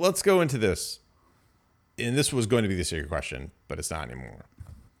 So let's go into this. And this was going to be the secret question, but it's not anymore.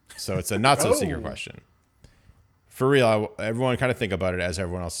 So it's a not so secret question. For real, everyone kind of think about it as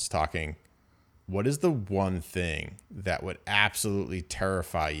everyone else is talking. What is the one thing that would absolutely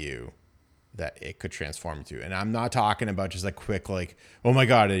terrify you that it could transform into? And I'm not talking about just a quick, like, oh my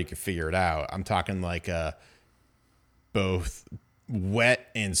God, you can figure it out. I'm talking like both wet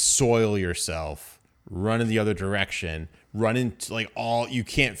and soil yourself, run in the other direction, run into like you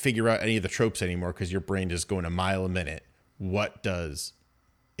can't figure out any of the tropes anymore because your brain is going a mile a minute. What does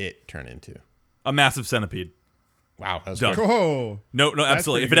it turn into? A massive centipede. Wow, that's Done. good. Oh, No,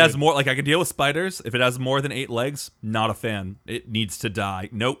 absolutely. If pretty it has good. more, like I can deal with spiders. If it has more than 8 legs, not a fan. It needs to die.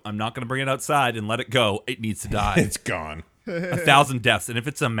 Nope, I'm not going to bring it outside and let it go. It needs to die. It's gone. 1,000 deaths. And if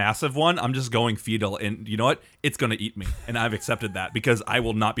it's a massive one, I'm just going fetal. And you know what? It's going to eat me. And I've accepted that because I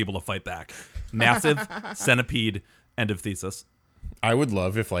will not be able to fight back. Massive centipede. End of thesis. I would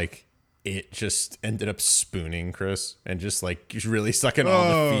love if like it just ended up spooning Chris and just like really sucking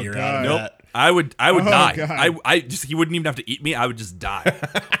all the fear out of Nope. that. I would die. God. I just he wouldn't even have to eat me. I would just die.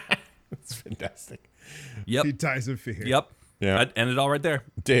 It's fantastic. he Yep. dies of fear. Yep. Yeah. I'd end it all right there.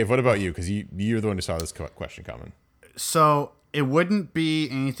 Dave, what about you? Because you're the one who saw this question coming. So it wouldn't be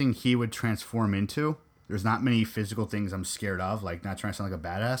anything he would transform into. There's not many physical things I'm scared of, like not trying to sound like a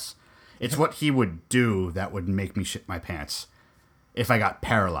badass. It's what he would do that would make me shit my pants if I got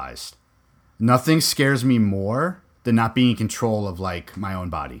paralyzed. Nothing scares me more than not being in control of like my own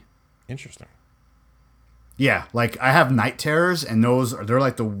body. Interesting. Yeah, like I have night terrors, and they're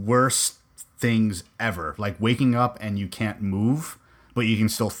like the worst things ever. Like waking up and you can't move, but you can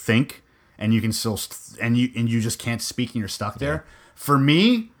still think, and you can still and you just can't speak, and you're stuck there. Yeah. For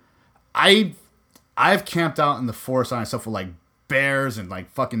me, I've camped out in the forest on myself with like bears and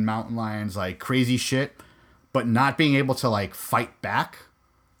like fucking mountain lions, like crazy shit, but not being able to like fight back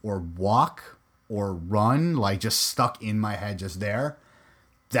or walk or run, like just stuck in my head, just there.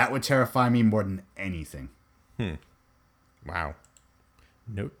 That would terrify me more than anything. Wow.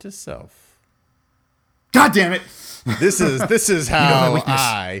 Note to self. God damn it! This is how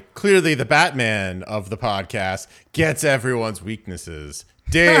I, clearly the Batman of the podcast, gets everyone's weaknesses.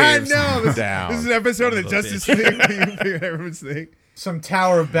 Dave's down. This is an episode of the Justice League. You figured everyone's thing. Some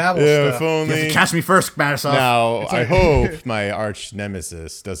Tower of Babel Yeah, stuff. if only. You have to catch me first, Matisoff. Now, I hope my arch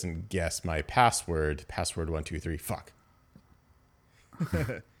nemesis doesn't guess my password. Password 123. Fuck.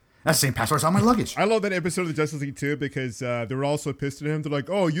 That's the same password on my luggage. I love that episode of the Justice League too because they were all so pissed at him. They're like,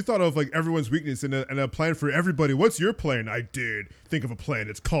 "Oh, you thought of like everyone's weakness and a plan for everybody. What's your plan?" I did think of a plan.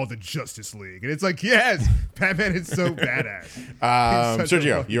 It's called the Justice League, and it's like, yes, Batman is so badass.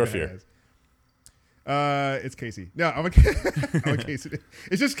 Sergio, your fear. It's Casey. No, I'm a Casey.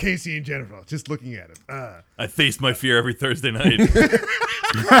 It's just Casey in general. Just looking at him. I face my fear every Thursday night.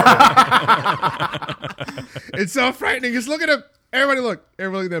 It's so frightening. Just look at him. Everybody look.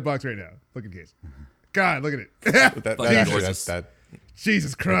 Everybody look at that box right now. Look at Casey. God, look at it. that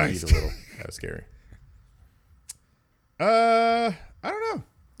Jesus Christ. a little. That was scary. I don't know.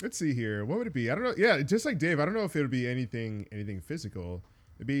 Let's see here. What would it be? I don't know. Yeah, just like Dave, I don't know if it would be anything physical.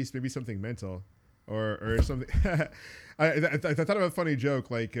 Maybe something mental. Or something. I thought of a funny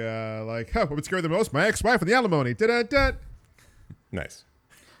joke like what would scare the most? My ex-wife with the alimony. Da-da-da. Nice.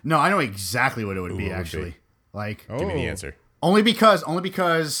 No, I know exactly what it would be actually. Like, Give me the answer. only because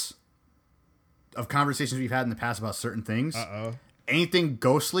of conversations we've had in the past about certain things. Anything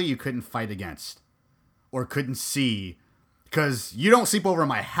ghostly you couldn't fight against or couldn't see, because you don't sleep over in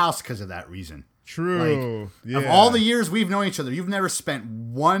my house because of that reason. True. Of all the years we've known each other, you've never spent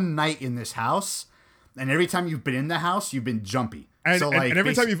one night in this house, and every time you've been in the house, you've been jumpy. And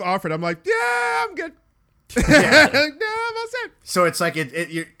every time you've offered, I'm like, yeah, I'm good. Yeah. No, I'm all set. So it's like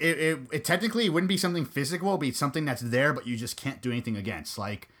it technically wouldn't be something physical, it'd be something that's there, but you just can't do anything against,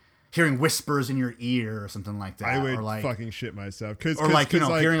 like hearing whispers in your ear or something like that. I would or like, fucking shit myself.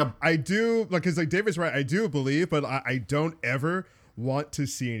 hearing a. I do, because like David's right. I do believe, but I don't ever want to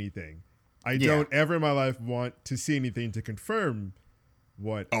see anything. I don't ever in my life want to see anything to confirm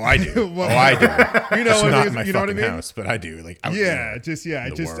what. Oh, I do. I do. You know It's what not I mean? my You know what I fucking mean? house, but I do. Like, I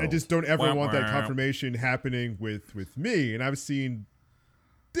world. just don't ever want that confirmation happening with me. And I've seen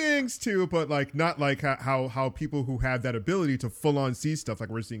things too, but like not like how people who have that ability to full on see stuff like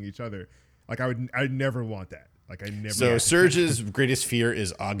we're seeing each other. Like I'd never want that. Like I never. So Serge's greatest fear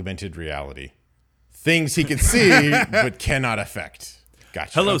is augmented reality, things he can see but cannot affect.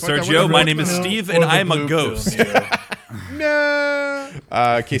 Gotcha. Hello, Sergio. My name is Steve, and I'm a ghost. No.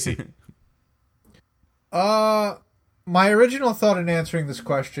 Casey. My original thought in answering this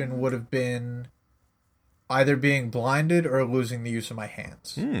question would have been either being blinded or losing the use of my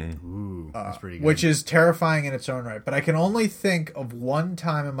hands. Ooh, that's pretty good. Which is terrifying in its own right. But I can only think of one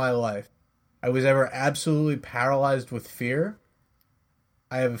time in my life I was ever absolutely paralyzed with fear.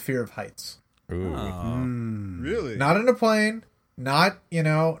 I have a fear of heights. Ooh. Really? Not in a plane. Not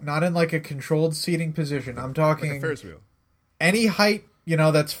in like a controlled seating position. I'm talking like a Ferris wheel. Any height,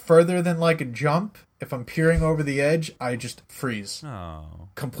 that's further than like a jump. If I'm peering over the edge, I just freeze. Oh.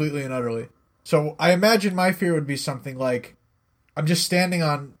 Completely and utterly. So I imagine my fear would be something like I'm just standing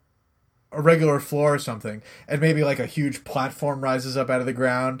on a regular floor or something, and maybe like a huge platform rises up out of the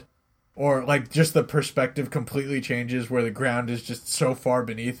ground, or like just the perspective completely changes where the ground is just so far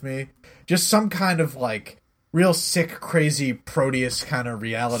beneath me. Just some kind of like real sick, crazy Proteus kind of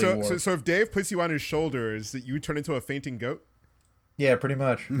reality warp. So if Dave puts you on his shoulders, that you turn into a fainting goat? Yeah, pretty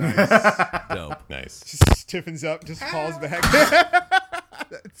much. Nice. Dope. Nice. Just stiffens up, just falls back.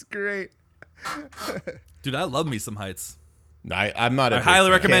 That's great. Dude, I love me some heights. I'm not. I highly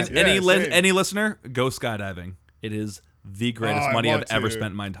recommend same. any listener go skydiving. It is the greatest money I've ever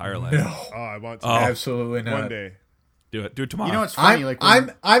spent in my entire life. No. Oh, I want to. Absolutely not. One day. Do it tomorrow. You know what's funny?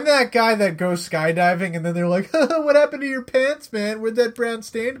 I'm that guy that goes skydiving and then they're like, "What happened to your pants, man? Where'd that brown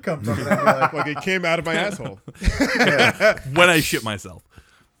stain come from?" And I'd be like it came out of my asshole. when I shit myself.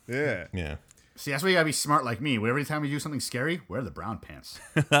 Yeah. Yeah. See, that's why you gotta be smart like me. Every time we do something scary, wear the brown pants.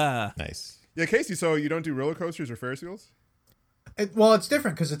 Nice. Yeah, Casey. So you don't do roller coasters or Ferris wheels? it's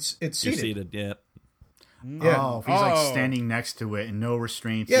different because it's You're seated. seated, yeah. Yeah. Oh, if he's like standing next to it and no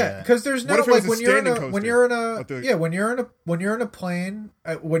restraints. Yeah, because there's no What if it like was a when you're in a coaster? plane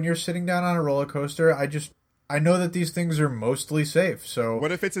when you're sitting down on a roller coaster. I know that these things are mostly safe. So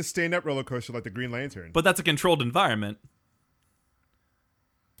What if it's a stand-up roller coaster like the Green Lantern? But that's a controlled environment.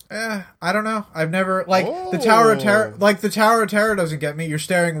 I don't know. I've never the Tower of Terror. Like the Tower of Terror doesn't get me. You're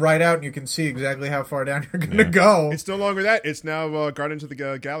staring right out and you can see exactly how far down you're gonna go. It's no longer that. It's now Guardians of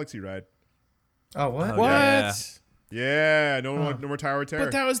the Galaxy ride. Oh what? What? Yeah. Yeah, no more Tower of Terror.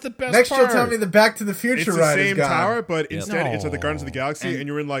 But that was the best Next, part. you'll tell me the Back to the Future It's the ride is same gone. tower, but instead it's at the Guardians of the Galaxy, And- and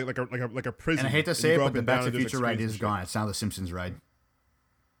you're in like a prison. And I hate to and say you it, go but up the and Back down to the and there's, Future like, ride screens is and gone. It's now the Simpsons ride.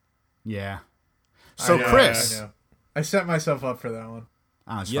 Yeah. I So know, Chris, I know. I set myself up for that one.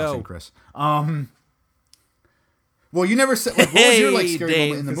 it's Yo. fucking Chris. Well, you never said. Like, what was your like Hey, scary Dave.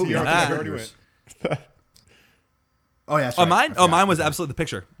 moment in the shit. movie? Yeah, I I think already yours. went. Oh yeah, that's Oh, right. mine? I Oh, forgot. mine was absolutely the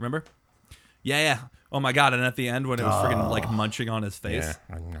picture. Remember? Yeah. Oh my god! And at the end, when it was freaking like munching on his face.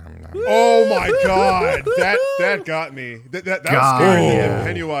 Yeah. Oh my god, that got me. That was scary. And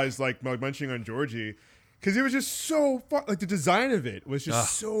Pennywise like munching on Georgie, because it was just so fun. Like the design of it was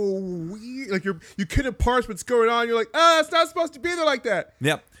just so weird. Like you couldn't parse what's going on. You're like, it's not supposed to be there like that.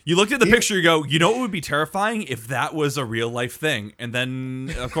 Yep. You looked at the picture, you go, you know what would be terrifying if that was a real life thing? And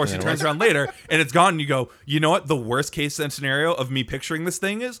then, of course, it turns around later and it's gone. And you go, you know what? The worst case scenario of me picturing this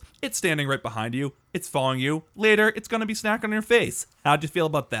thing is it's standing right behind you. It's following you. Later, it's going to be snacking on your face. How'd you feel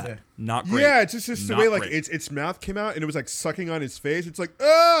about that? Yeah. Not great. Yeah, it's just the way like its mouth came out and it was like sucking on his face. It's like,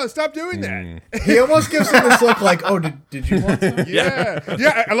 oh, stop doing that. He almost gives him this look like, oh, did you want some? Yeah.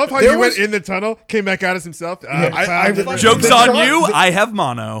 I love how he went in the tunnel, came back out as himself. Joke's on you. I have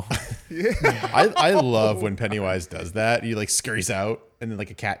mono. I love when Pennywise does that. He like scurries out, and then like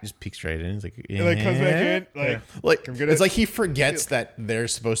a cat just peeks right in. He's like, yeah. Like comes back in, like it's like he forgets that they're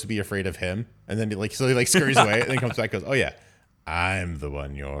supposed to be afraid of him, and then he scurries away, and then comes back, and goes, oh yeah, I'm the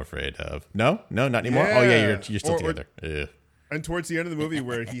one you're afraid of. No, not anymore. Yeah. Oh yeah, you're still together. And towards the end of the movie,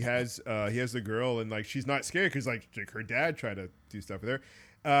 where he has the girl, and like she's not scared because like her dad tried to do stuff with her.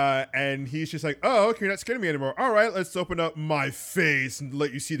 And he's just like, oh, okay, you're not scared of me anymore. All right, let's open up my face and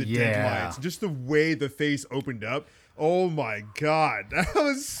let you see the dead lights. Just the way the face opened up. Oh my god, that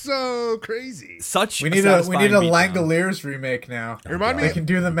was so crazy. We need a Langoliers remake now. They can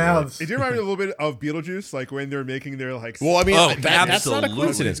do the mouths. It did remind me a little bit of Beetlejuice, like when they're making their like. Well, I mean, that's not a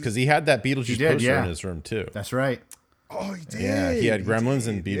coincidence because he had that Beetlejuice poster in his room too. That's right. Oh, he did. Yeah, he had Gremlins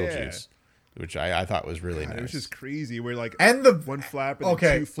and Beetlejuice. Which I thought was really nice. It was just crazy. Where like one flap and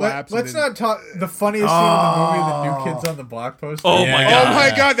two flaps. Let's not talk the funniest scene in the movie, the New Kids on the Block poster. Oh my god! Oh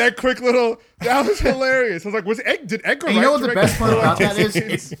my god! That quick little that was hilarious. I was like, did Edgar? And you know what the best part about that is?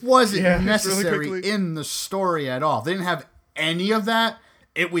 It wasn't necessary really in the story at all. They didn't have any of that.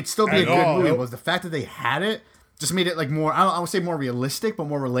 It would still be a good movie. Was the fact that they had it just made it like more. I would say more realistic, but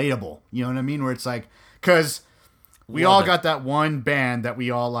more relatable. You know what I mean? Where it's like because. We all got that one band that we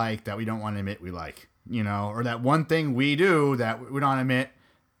all like that we don't want to admit we like, you know, or that one thing we do that we don't admit.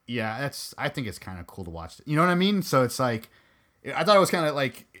 Yeah, I think it's kind of cool to watch. You know what I mean? So it's like, I thought it was kind of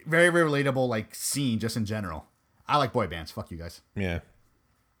like very, very relatable, like scene just in general. I like boy bands. Fuck you guys. Yeah.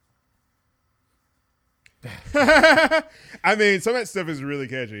 I mean, some of that stuff is really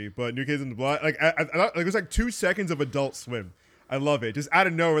catchy, but New Kids on the Block, like, it was like 2 seconds of Adult Swim. I love it. Just out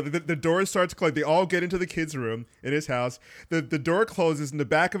of nowhere, the door starts closing. They all get into the kid's room in his house. The door closes. In the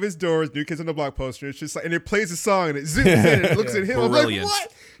back of his door is New Kids on the Block poster. It's just like, and it plays a song and it zooms in and it looks at him. Brilliant. I'm like,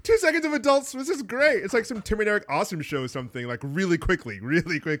 what? 2 seconds of adults. This is great. It's like some Tim and Eric Awesome show or something. Like really quickly.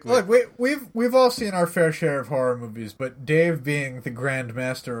 Look, we've all seen our fair share of horror movies, but Dave, being the grand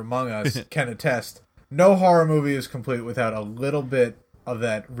master among us, can attest. No horror movie is complete without a little bit of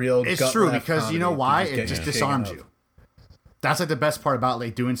that real. It's true because you know why? It just disarms you. That's like the best part about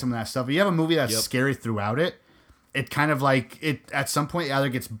like doing some of that stuff. If you have a movie that's scary throughout it, it kind of like it at some point it either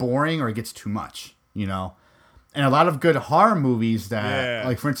gets boring or it gets too much, you know? And a lot of good horror movies that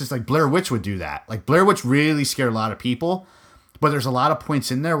like for instance like Blair Witch would do that. Like Blair Witch really scared a lot of people, but there's a lot of points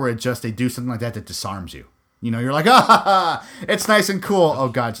in there where they do something like that disarms you. You know, you're like, it's nice and cool. Oh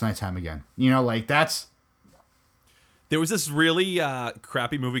god, it's nighttime again. You know, like that's. There was this really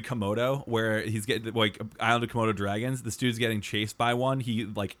crappy movie Komodo where he's getting like Island of Komodo dragons. This dude's getting chased by one. He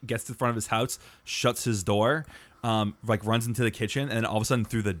like gets to the front of his house, shuts his door, like runs into the kitchen, and then all of a sudden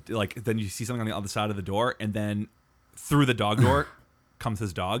then you see something on the other side of the door, and then through the dog door comes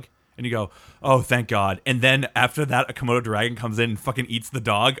his dog. And you go, oh, thank God. And then after that, a Komodo dragon comes in and fucking eats the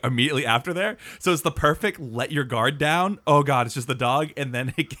dog immediately after there. So it's the perfect let your guard down. Oh, God, it's just the dog. And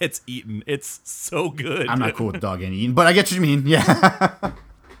then it gets eaten. It's so good. I'm not cool with dog getting eaten, but I get what you mean. Yeah.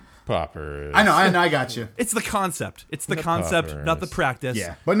 Poppers. I know. I got you. It's the concept. It's the concept, poppers. Not the practice.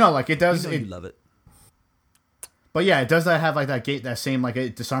 Yeah. But no, like it does. You love it. But yeah, it does have like that gate, that same, like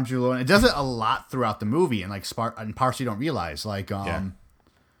it disarms you a little. And it does it a lot throughout the movie and like and parts you don't realize. Like,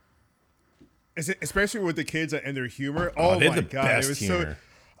 especially with the kids and their humor. Oh my god, it was humor.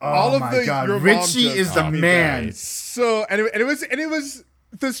 So. All of the god, Richie is the man. So and it was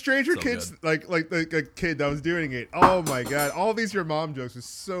the Stranger Kids good. like a kid that was doing it. Oh my god, all these your mom jokes was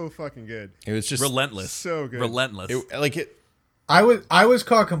so fucking good. It was just relentless, so good, relentless. I was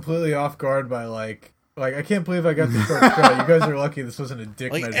caught completely off guard by like I can't believe I got the first try. You guys are lucky this wasn't a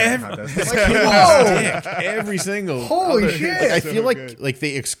dick measuring contest. Every single holy shit! I feel like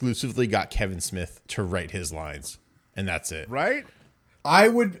they exclusively got Kevin Smith to write his lines, and that's it. Right? I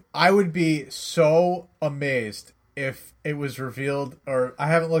would be so amazed if it was revealed, or I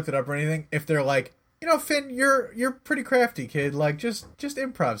haven't looked it up or anything. If they're like, you know, Finn, you're pretty crafty, kid. Like just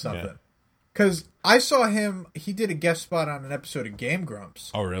improv something. Yeah. Because I saw him, he did a guest spot on an episode of Game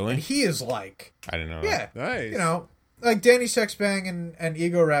Grumps. Oh, really? And he is like... I didn't know. Yeah. Nice. You know, like Danny Sexbang and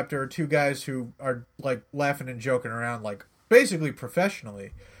Ego Raptor are two guys who are like laughing and joking around like basically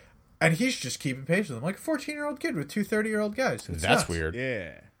professionally. And he's just keeping pace with them. Like a 14-year-old kid with two 30-year-old guys. It's That's nuts. weird.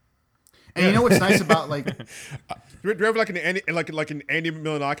 Yeah. And you know what's nice about like, do we have like an Andy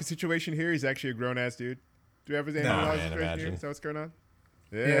Milonakis situation here? He's actually a grown ass dude. Do we have his Andy Milonakis situation here? Is that what's going on?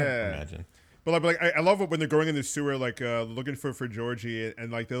 Yeah. Imagine. But like I love it when they're going in the sewer, like looking for Georgie,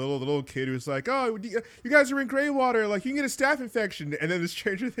 and like the little kid who's like, "Oh, you guys are in gray water. Like you can get a staph infection." And then the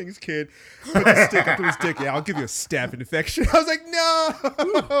Stranger Things kid puts a stick up to his dick. Yeah, I'll give you a staph infection. I was like,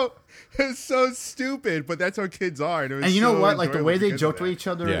 no, it's so stupid. But that's how kids are. And you know so what? Like the way they because joke of to that. each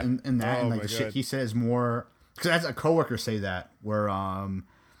other in that, and like the shit he says more. Because I had a coworker say that where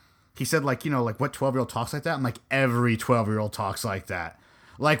he said like, you know, like what 12-year-old talks like that. I'm like, every 12-year-old talks like that.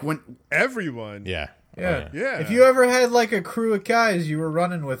 Like when everyone, Yeah. Yeah. If you ever had like a crew of guys you were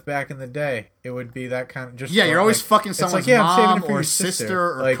running with back in the day, it would be that kind of just. Yeah, you're always fucking someone's mom or your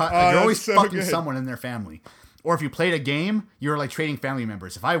sister or like, you're always so fucking good. someone in their family. Or if you played a game, you're like trading family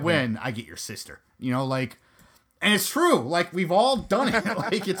members. If I win, I get your sister. You know, like, and it's true. Like we've all done it.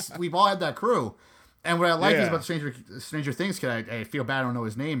 Like we've all had that crew. And what I like is about Stranger Things, because I feel bad I don't know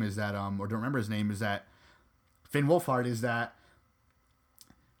his name, is that or don't remember his name, is that Finn Wolfhard is that.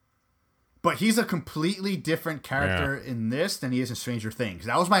 But he's a completely different character in this than he is in Stranger Things.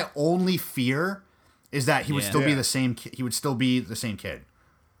 That was my only fear, is that he would still be the same. He would still be the same kid.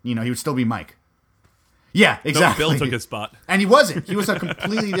 You know, he would still be Mike. Yeah, exactly. No, Bill took his spot, and he wasn't. He was a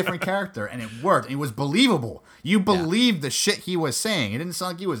completely different character, and it worked. And it was believable. You believed the shit he was saying. It didn't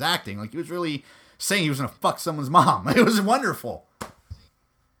sound like he was acting. Like he was really saying he was gonna fuck someone's mom. It was wonderful.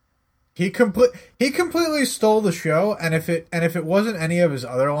 He completely stole the show, and if it wasn't any of his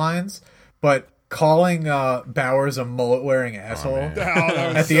other lines. But calling Bowers a mullet-wearing asshole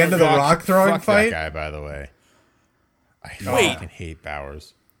at the end of the rock-throwing fight. That guy, by the way. I fucking hate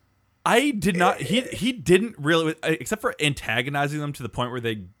Bowers. I did not. He didn't really, except for antagonizing them to the point where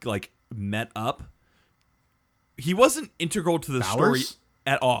they like met up. He wasn't integral to the story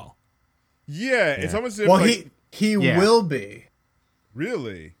at all. Yeah, it's almost as if, well, like, he will be.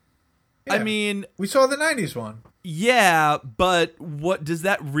 Really? Yeah. I mean, we saw the '90s one. Yeah, but what does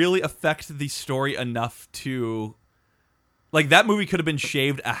that really affect the story enough to, like, that movie could have been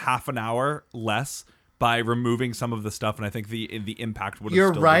shaved a half an hour less by removing some of the stuff, and I think the impact would have.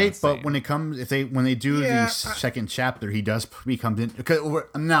 You're still right, been the same. but when it comes, when they do the second chapter, he does become in.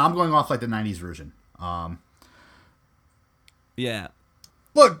 Now I'm going off like the '90s version. Yeah.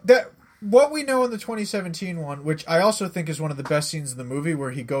 Look, what we know in the 2017 one, which I also think is one of the best scenes in the movie, where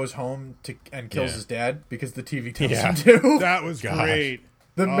he goes home and kills his dad because the TV tells him to. That was great.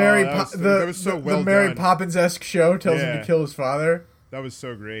 The well Mary done. Poppins-esque show tells him to kill his father. That was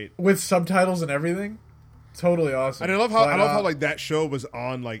so great, with subtitles and everything. Totally awesome. And I love how like that show was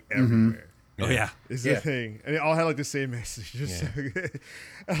on like everywhere. Oh yeah, is the thing, and it all had like the same message. Just so good.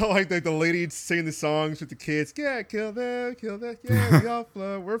 I like the lady singing the songs with the kids. Yeah, kill that. Yeah, we all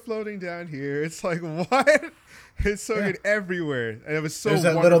float. We're floating down here. It's like, what? It's so good everywhere, and it was so. There's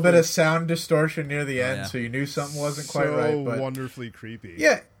that little bit of sound distortion near the end, so you knew something wasn't quite right. But wonderfully creepy.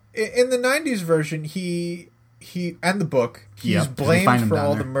 Yeah, in the '90s version, he and the book, he's blamed for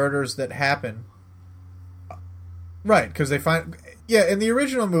all the murders that happen. Right, because they find. Yeah, in the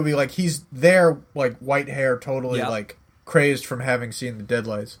original movie, like, he's there, like, white hair, totally, like, crazed from having seen the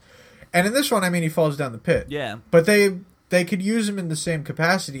deadlights. And in this one, I mean, he falls down the pit. Yeah. But they could use him in the same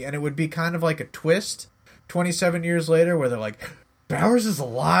capacity, and it would be kind of like a twist 27 years later where they're like, Bowers is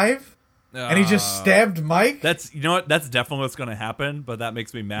alive? And he just stabbed Mike? That's, you know what, that's definitely what's going to happen, but that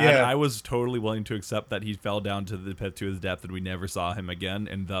makes me mad. Yeah. I was totally willing to accept that he fell down to the pit to his death and we never saw him again,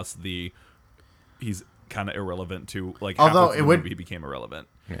 and thus he's kind of irrelevant to, like, although it would he became irrelevant.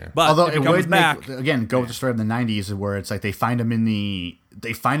 Yeah. But although if it comes would back, go with the story of the '90s, where it's like they find him in the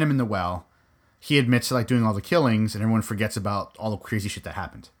well. He admits to like doing all the killings, and everyone forgets about all the crazy shit that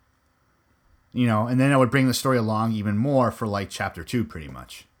happened. You know, and then I would bring the story along even more for like chapter 2, pretty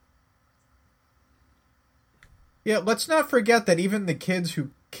much. Yeah, let's not forget that even the kids who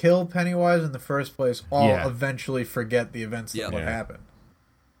kill Pennywise in the first place all eventually forget the events that would happen.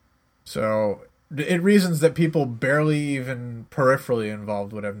 So it reasons that people barely even peripherally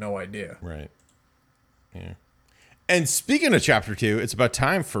involved would have no idea. Right. Yeah. And speaking of chapter 2, it's about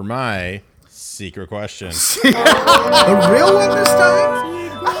time for my secret question. The real one this time?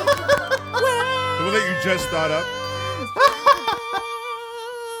 The one that you just thought up?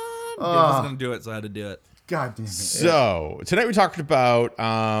 I was going to do it, so I had to do it. God damn it. So, tonight we talked about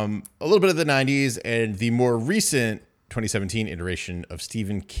a little bit of the 90s and the more recent 2017 iteration of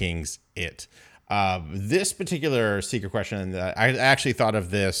Stephen King's It. This particular secret question, I actually thought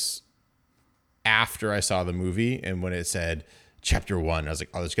of this after I saw the movie, and when it said chapter 1. I was like,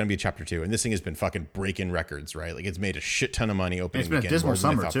 oh, there's gonna be a chapter 2, and this thing has been fucking breaking records, right? Like it's made a shit ton of money opening been a weekend, dismal more than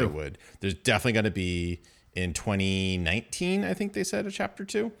I summer, thought too. they would. There's definitely gonna be in 2019, I think they said, a chapter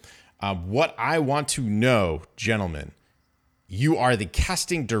 2. What I want to know, gentlemen, you are the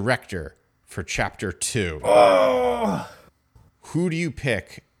casting director for chapter 2. Oh, Who do you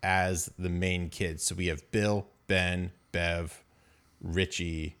pick as the main kids? So we have Bill, Ben, Bev,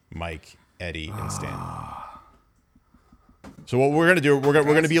 Richie, Mike, Eddie, and Stan. So what we're gonna do, we're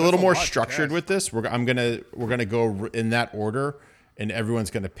gonna be a little more structured with this. We're gonna go in that order, and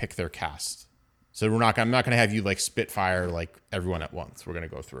everyone's gonna pick their cast. So I'm not gonna have you like spitfire like everyone at once. We're gonna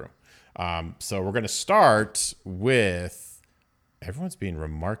go through. So we're gonna start with everyone's being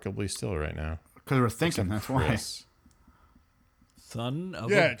remarkably still right now. Because we're thinking, that's why. Chris. Son of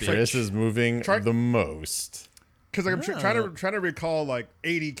Yeah, a bitch. Chris is moving the most. Because like, I'm trying to recall like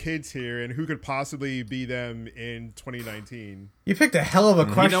 80 kids here and who could possibly be them in 2019. you picked a hell of a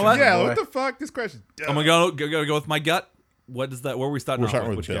question. You know what? Yeah, boy. what the fuck? This question. I'm gonna go with my gut. What is that? Where are we starting We're off starting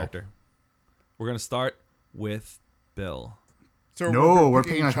with? with Which Bill. character? We're gonna start with Bill. So No, we're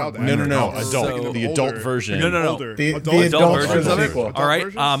picking a child child. actor. No, We're adult. picking The an adult older- version. No. Older. The Adult adults versions for the of it? sequel. Adult All right.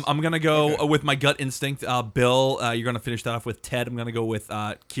 versions? I'm gonna go with my gut instinct. Bill, you're gonna finish that off with Ted. I'm gonna go with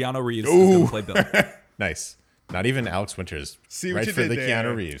Keanu Reeves. Who's gonna play Bill. Nice. Not even Alex Winters. See what right you for did the there.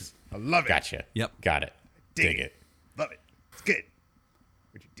 Keanu Reeves. I love it. Gotcha. Yep. Got it. Dig it. Love it. It's good.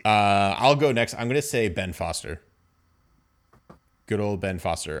 I'll go next. I'm going to say Ben Foster. Good old Ben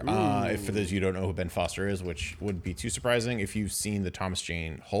Foster. If for those of you who don't know who Ben Foster is, which wouldn't be too surprising if you've seen the Thomas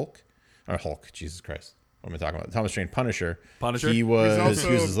Jane Hulk. Jesus Christ. What am I talking about? Thomas Jane Punisher. Punisher? He was also-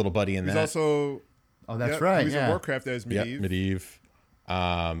 his little buddy in He's that. also. Oh, that's Yep, right. He was in Yeah. Warcraft as Yeah, Medivh.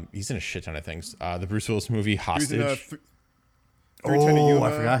 Medivh. He's in a shit ton of things. The Bruce Willis movie He was in Hostage. 310 to Yuma.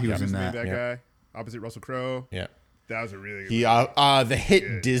 I forgot he was He in the that. main Yeah. guy. Opposite Russell Crowe. Yeah. That was a really good He movie. the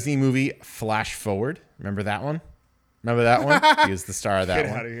hit Disney movie Flash Forward. Remember that one? Remember that one? He was the star of that Get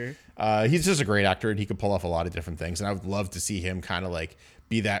one. out of here. He's just a great actor, and he could pull off a lot of different things. And I would love to see him kind of like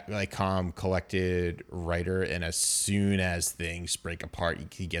be that like calm, collected writer. And as soon as things break apart,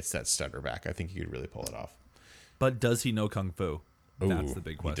 he gets that stutter back. I think he could really pull it off. But does he know kung fu? That's Ooh, the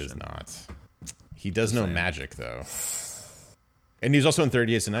big question. He does not. He does know magic though. And he's also in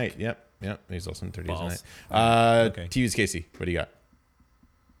 30 Days a Night. Yep. He's also in 30 Days a Balls. Night. Okay. TV's Casey. What do you got?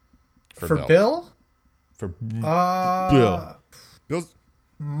 For Bill? For Uh, Bill. Bill's,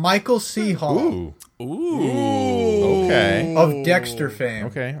 Michael C. Hall Ooh. Okay. of Dexter fame.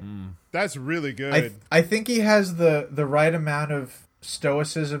 Okay. that's really good. I think he has the right amount of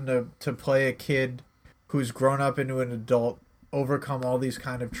stoicism to play a kid who's grown up into an adult, overcome all these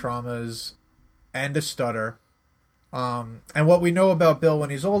kind of traumas, and a stutter. And what we know about Bill when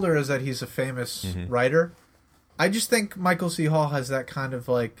he's older is that he's a famous writer. I just think Michael C. Hall has that kind of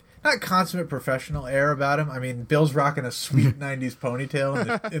like not consummate professional air about him. I mean, Bill's rocking a sweet '90s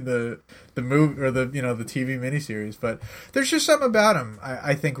ponytail in the movie or the TV miniseries, but there's just something about him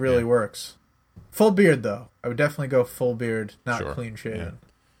I think really works. Full beard though, I would definitely go full beard, not Sure. clean shaven.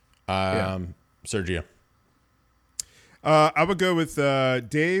 Sergio. I would go with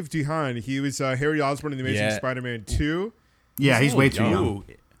Dave DeHaan. He was Harry Osborn in The Amazing Yeah. Spider-Man 2. Yeah, he's way too young. young. Ooh.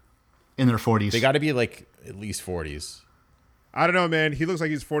 In their 40s. They got to be like at least 40s. I don't know, man. He looks like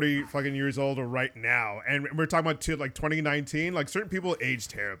he's 40 fucking years old right now. And we're talking about like 2019. Like certain people age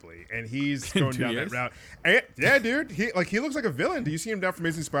terribly, and he's going 2 down years? that route. And, yeah, dude. He looks like a villain. Do you see him down from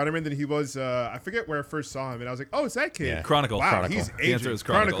Amazing Spider-Man? That he was. I forget where I first saw him, and I was like, oh, it's that kid. Yeah. Chronicle. Wow, Chronicle. he's The aging. answer is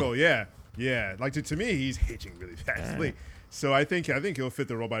Chronicle. Yeah. Like to me, he's aging really fastly. So I think he'll fit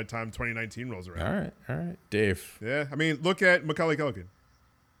the role by the time 2019 rolls around. All right. Dave. Yeah, I mean, look at Macaulay Culkin.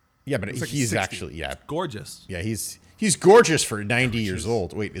 Yeah, but Looks like he's 60. actually Gorgeous. Yeah, he's gorgeous for 90 years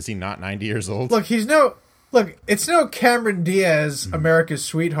old. Wait, is he not 90 years old? Look, it's no Cameron Diaz, America's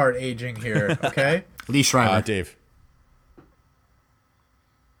sweetheart aging here. Okay. Lee Schreiber. Dave.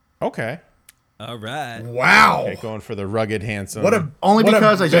 Okay. All right. Wow. Okay, going for the rugged, handsome. Only what a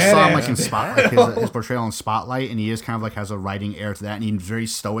because I just saw him badass. like in Spotlight, like his portrayal in Spotlight, and he is kind of like has a writing air to that, and he's very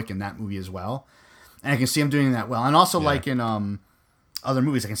stoic in that movie as well. And I can see him doing that well, and also like in other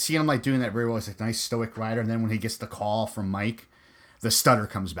movies, I can see him like doing that very well. He's like a nice stoic writer, and then when he gets the call from Mike, the stutter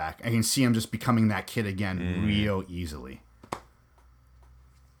comes back. I can see him just becoming that kid again real easily.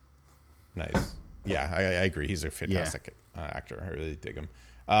 Nice. Yeah, I agree. He's a fantastic actor. I really dig him.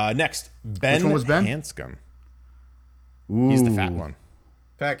 Next, Ben Which one was Ben? Hanscom. He's the fat one.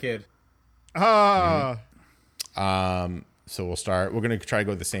 Fat kid. Ah, So we'll start. We're going to try to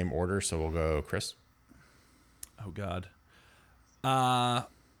go the same order. So we'll go Chris. Oh God.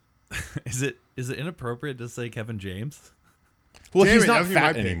 Is it inappropriate to say Kevin James? Well, Damn he's it, not that was gonna be my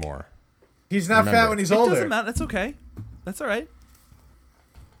fat pick. anymore. He's not fat Remember. when he's It older. doesn't matter. That's okay. That's all right.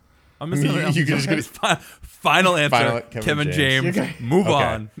 I'm You- just gonna, you can just final answer. Final- Kevin James. James. Move Okay.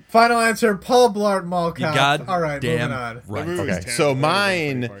 on. Final answer: Paul Blart Mall You Cop. got All right, damn moving on. right. movie was Okay, terrible. so That was the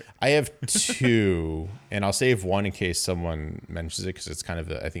mine, funny part. I have two, and I'll save one in case someone mentions it because it's kind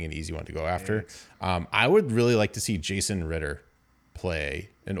of, I think, an easy one to go after. I would really like to see Jason Ritter play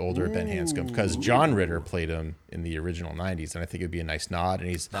an older Ben Hanscom because John Ritter played him in the original '90s, and I think it'd be a nice nod. And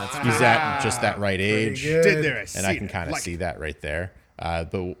he's at just that right age, good. Did there, and I can kind of see that right there.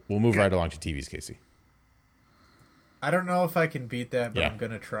 But we'll move right along to TV's, Casey. I don't know if I can beat that, but Yeah. I'm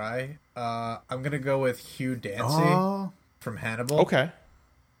gonna try. I'm gonna go with Hugh Dancy Oh, from Hannibal. Okay.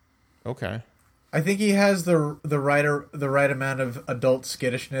 I think he has the right amount of adult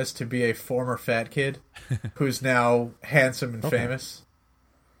skittishness to be a former fat kid who's now handsome and famous,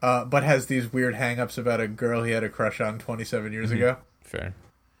 but has these weird hang-ups about a girl he had a crush on 27 years ago. Fair.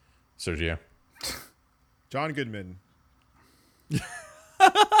 Sergio. John Goodman.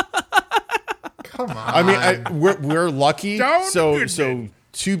 Come on. I mean, we're lucky. John So Goodman.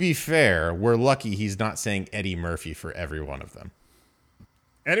 to be fair, we're lucky he's not saying Eddie Murphy for every one of them.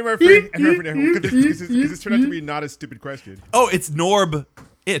 Eddie Murphy. Because this turned out to be not a stupid question. Oh, it's Norb.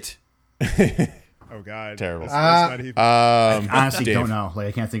 It. Oh God. Terrible. That's not even- honestly, Dave. don't know. Like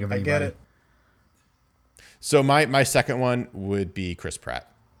I can't think of I anybody. get it. So my second one would be Chris Pratt.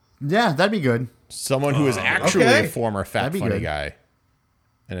 Yeah, that'd be good. Someone who is actually Okay. a former fat That'd be funny good. guy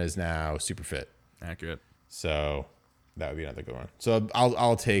and is now super fit. Accurate. So that would be another good one. So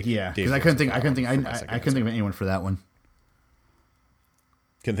I'll take Yeah, Dave because I couldn't think. Wilson for my I second couldn't think answer. of anyone for that one.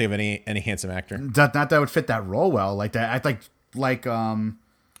 Couldn't think of any handsome actor. Not that would fit that role well. Like that. I like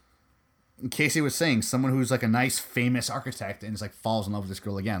Casey was saying, someone who's like a nice famous architect and is like falls in love with this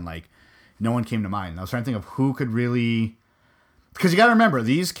girl again. Like no one came to mind. I was trying to think of who could really. Because you got to remember,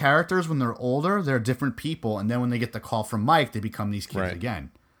 these characters, when they're older, they're different people. And then when they get the call from Mike, they become these kids Right. again.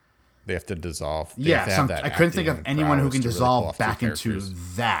 They have to dissolve. They Yeah, have to have that I couldn't think of acting anyone who prowess can to really dissolve pull off two back into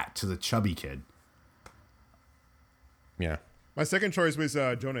characters. that, to the chubby kid. Yeah, My second choice was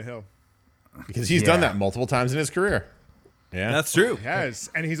Jonah Hill. because he's done Yeah. that multiple times in his career. Yeah, That's true. Yes,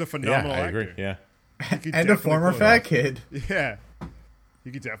 and he's a yeah, phenomenal I agree. actor. Yeah, He could And a definitely former pull it fat off. kid. Yeah, he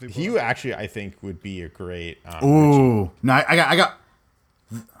could definitely. Pull he it off. actually I think would be a great. Ooh, no, I got.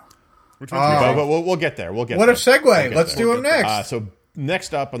 Which one's But, yours? but we'll get there. We'll get. What there. a segue. We'll get Let's there. do him next. So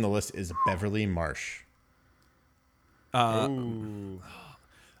next up on the list is Beverly Marsh.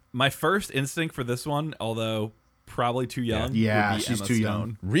 My first instinct for this one, although probably too young, Yeah, would be she's Emma too Stone.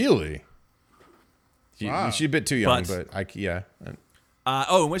 young. Really? Wow. She's a bit too young, But- but yeah.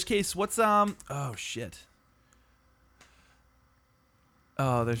 In which case, what's oh shit.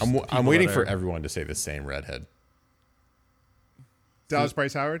 Oh, there's. I'm people waiting that for are- everyone to say the same redhead. Dallas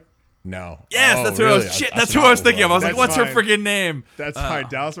Bryce Howard. No. Yes, Oh, that's who I really? was. Shit, I that's who I was thinking of. I was like, That's what's her fine. freaking name? That's fine.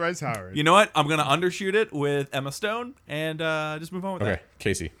 Dallas Bryce Howard. You know what? I'm gonna undershoot it with Emma Stone and just move on with Okay,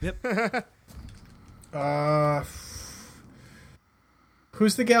 Casey.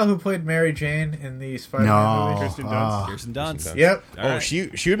 Who's the gal who played Mary Jane in the Spider-Man No. movie? Kirsten Dunst. that. Kirsten Dunst. Dunst. Yep. All Oh, right. she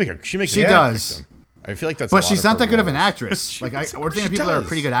would make a she makes. She a does. victim. I feel like that's. a But lot she's of not her that good of an roles. actress. Like we're thinking of She people that are does.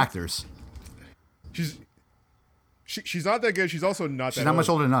 pretty good actors. She's not that good. She's also not She's that not much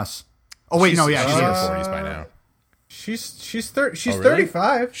old. older than us. Oh wait, no, yeah, she's she in her is. 40s by now. She's Oh, really?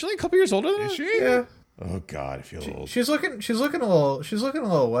 35. She's like a couple years older than Is us? she? Yeah. Oh God, I feel old. She's looking a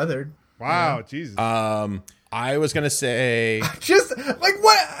little weathered. Wow, Jesus. I was gonna say Just like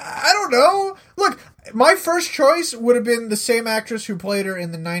what? I don't know. Look, my first choice would have been the same actress who played her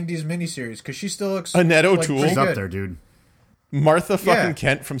in the '90s miniseries because she still looks Annette like, O'Toole? pretty She's up good. there, dude. Martha fucking Yeah.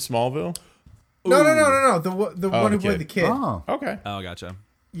 Kent from Smallville. No. The one who the played the kid. Oh, Okay. Oh, gotcha.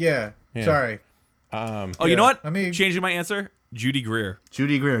 Yeah. Sorry. Oh, Yeah. you know what? I mean- changing my answer. Judy Greer.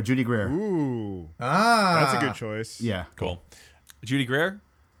 Judy Greer. Ooh, Ah, that's a good choice. Yeah. Cool. Judy Greer.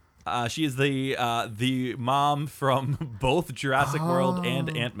 She is the mom from both Jurassic World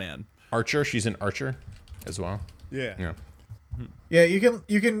and Ant-Man. Archer. She's an Archer as well. Yeah. Yeah. Yeah, you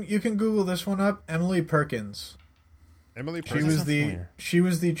can Google this one up. Emily Perkins. Emily She Perkins. was sound familiar.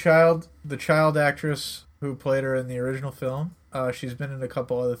 the child actress who played her in the original film. She's been in a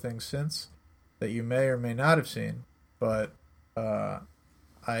couple other things since that you may or may not have seen, but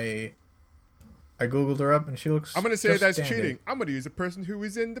I googled her up and she looks. I'm gonna say just that's standing. cheating. I'm gonna use a person who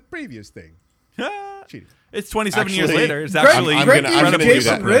was in the previous thing. Cheating. It's 27 years Actually, later. It's Greg, actually I'm Greg gonna- Greg I'm gonna gave do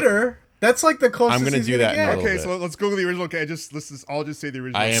some that. Ritter. That's like the closest. I'm gonna he's do that in a get. little Okay, bit. so let's go to the original. Okay, I'll just say the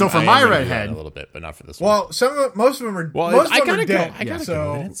original. So for I am my gonna do that redhead- in a little bit, but not for this one. Well, most of them are. Well, most I of them gotta are go. dead. I gotta so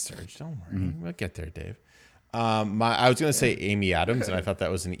go with it, Serge. Don't worry. We'll get there, Dave. I was gonna say Amy Adams, and I thought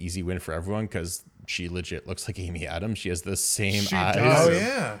that was an easy win for everyone because she legit looks like Amy Adams. She has the same eyes. does. Oh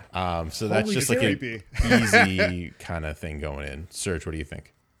yeah. So that's Holy just like an creepy. easy kind of thing going in. Serge, what do you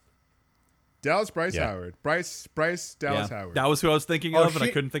think? Dallas Bryce Yeah. Howard. Bryce Dallas Howard. That was who I was thinking of, and I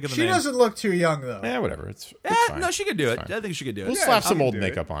couldn't think of the she name. doesn't look too young though. Yeah, whatever. It's fine. No, she could do it. It's fine. I think she could do We'll it. slap some can old do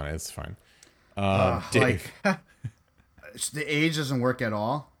makeup on it. It's fine. Like, Dave. The age doesn't work at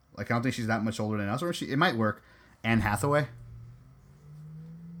all. Like I don't think she's that much older than us, or it might work. Anne Hathaway.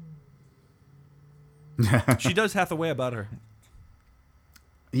 She does Hathaway about her.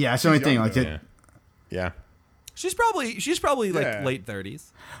 Yeah, that's the only thing. young, Like though. it, Yeah. She's probably like Yeah. late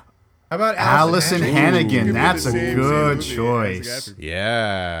 30s. how about Allison Hannigan? Hannigan. Give me That's the a same good movie. choice. That's a good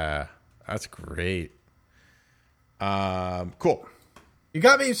Yeah. That's great. Cool. You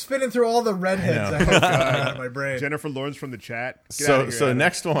got me spinning through all the redheads I had out of my brain. Jennifer Lawrence from the chat. Get out of here, So Adam.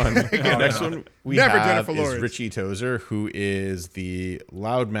 next one, next one we Never have Jennifer is Lawrence. Richie Tozer, who is the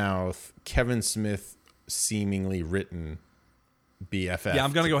loudmouth Kevin Smith seemingly written BFF. Yeah,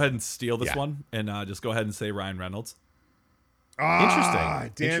 I'm gonna go ahead and steal this Yeah. one and just go ahead and say Ryan Reynolds Damn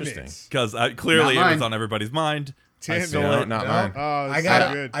Interesting. it. because clearly Not it was mine. on everybody's mind. I Damn stole it. it. Not No, mine. Oh, I so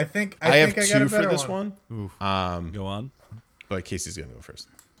got good. I think I have think I got two a for better this one. one, Go on. but Casey's gonna go first.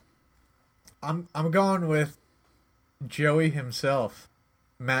 I'm going with Joey himself,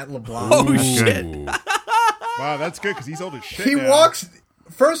 Matt LeBlanc. Oh shit! Wow, that's good because he's old as shit He now. walks.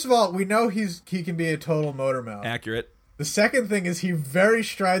 First of all, we know he can be a total motor mouth. Accurate. The second thing is he very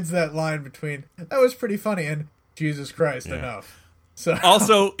strides that line between that was pretty funny and Jesus Christ enough. So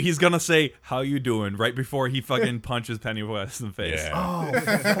Also, he's gonna say "How you doing?" right before he fucking punches Pennywise in the face.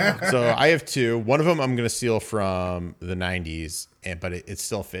 Yeah. So I have two. One of them I'm going to steal from the 90s, but it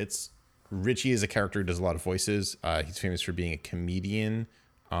still fits. Richie is a character who does a lot of voices. He's famous for being a comedian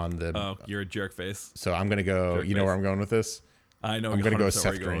on the. Oh, you're a jerk face. So I'm going to go. Jerk You know face. where I'm going with this? I know. I'm going to go with 100%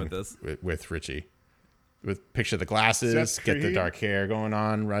 where Seth you're going Green with this. with Richie. With picture the glasses, Seth get the Green? dark hair going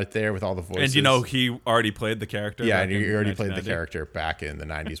on right there with all the voices. And you know he already played the character. Yeah, back and in you already played the 1990. character back in the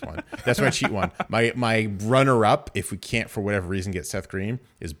 90s one. That's my cheat one. My runner up, if we can't for whatever reason get Seth Green,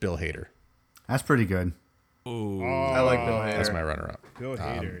 is Bill Hader. That's pretty good. Ooh. I like Bill Hader. That's my runner up. Bill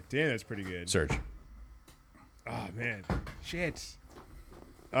Hader. Damn, that's pretty good. Serge. Oh man, shit.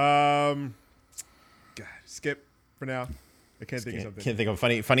 God, skip for now. I can't think of something. Can't think of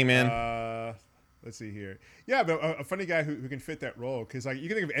a funny man. Let's see here. Yeah, but a funny guy who can fit that role, because like you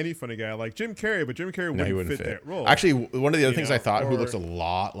can think of any funny guy like Jim Carrey, but Jim Carrey No, he wouldn't fit that role. Actually, one of the other things know, I thought who or- looks a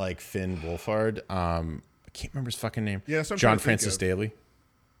lot like Finn Wolfhard. I can't remember his fucking name. Yeah, that's what I'm John trying to think Francis of. Daly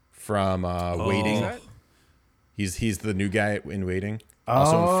from Waiting. Is that? He's the new guy in Waiting.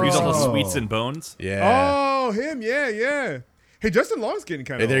 Also in He's Freezing. also Sweets and Bones. Yeah. Oh, him. Yeah. Hey, Justin Long's getting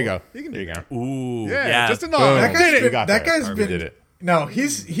kind Hey, of. there you go. He can There do you that. go. Ooh. Yeah, Yeah. Justin Long. Boom. That guy's We been, got that there. guy's We been did it. No,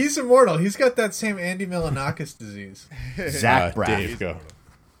 he's immortal. He's got that same Andy Milonakis disease. Zach Braff Dave, go.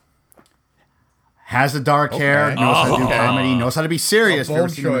 has the dark hair, knows how to do Okay. comedy, knows how to be serious. A If you ever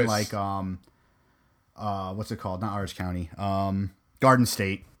bold seen him in choice. like what's it called? Not Orange County, Garden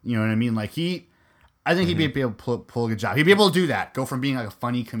State. You know what I mean? Like I think he'd be able to pull a good job. He'd be able to do that. Go from being like a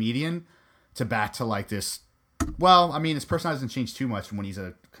funny comedian to back to like this. Well, I mean, his personality doesn't change too much from when he's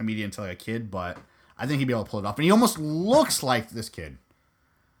a comedian to like a kid, but I think he'd be able to pull it off. And he almost looks like this kid.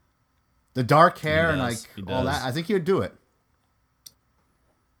 The dark hair and like He all does. that. I think he would do it.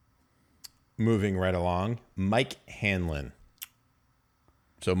 Moving right along, Mike Hanlon.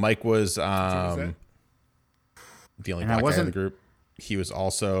 So Mike was the only And I black guy in wasn't- the group. He was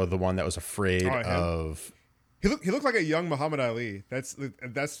also the one that was afraid him? of. He looked like a young Muhammad Ali. That's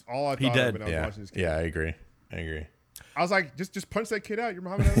all I thought He of did. when I was Yeah, watching this kid. yeah, I agree. I was like, just punch that kid out. You're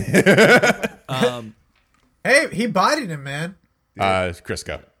Muhammad Ali. Hey, he bodied him, man. Chris,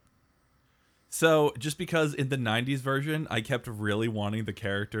 go. So just because in the 90s version, I kept really wanting the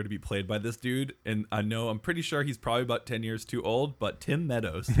character to be played by this dude. And I'm pretty sure he's probably about 10 years too old, but Tim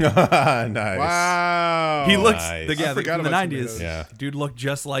Meadows. Nice. Wow. He looks, nice. yeah, I forgot in the about Tim 90s, Meadows. Yeah. dude looked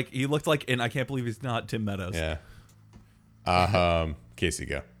he looked like, and I can't believe he's not Tim Meadows. Yeah. Casey,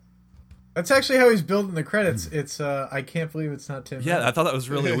 go. That's actually how he's billed in the credits. It's I can't believe it's not Tim. Yeah, I Meadows. thought that was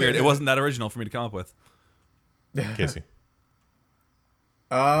really weird. It wasn't that original for me to come up with. Casey.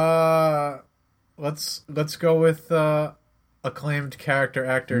 Let's go with acclaimed character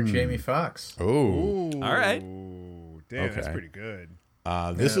actor Jamie Foxx. Oh. All right. Damn, that's Okay. pretty good.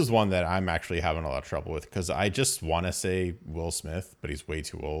 This is one that I'm actually having a lot of trouble with because I just want to say Will Smith, but he's way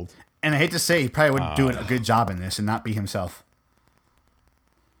too old. And I hate to say, he probably would do a good job in this and not be himself.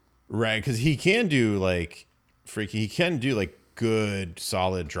 Right, because he can do like freaky. He can do like good,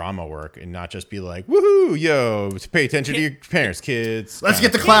 solid drama work and not just be like, woohoo, yo, pay attention to your parents, kids. Let's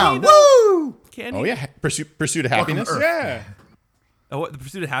get the clown. Woo! Can he? Oh, yeah. Pursuit of Happiness. Yeah. Oh, what, the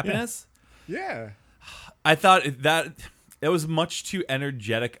Pursuit of Happiness? Yeah. I thought that it was much too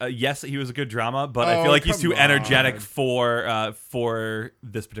energetic. Yes, he was a good drama, but I feel like he's too energetic for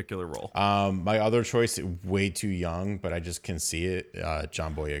this particular role. My other choice, way too young, but I just can see it.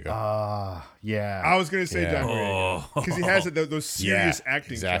 John Boyega. Yeah. I was gonna say John Boyega because he has those serious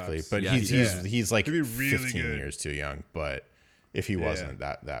acting. Exactly. chops. But Yeah, he's like He'd be really 15 good. years too young. But if he wasn't,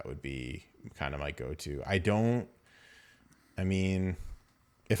 that would be kind of my go-to. I mean,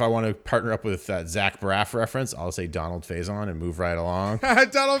 if I want to partner up with that Zach Braff reference, I'll say Donald Faison and move right along.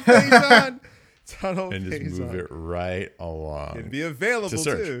 Donald Faison. Donald And just move Faison. it right along. It'd be available to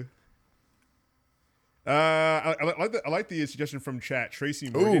search. too. I like the suggestion from chat, Tracy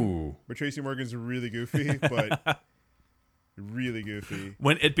Morgan. Ooh. But Tracy Morgan's really goofy, but really goofy.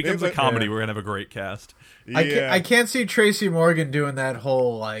 When it becomes Maybe- a comedy, we're gonna have a great cast. Yeah. I can't see Tracy Morgan doing that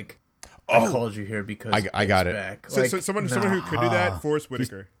whole like. I called you here because I got it. Back. So, Like, someone who could do that, Forrest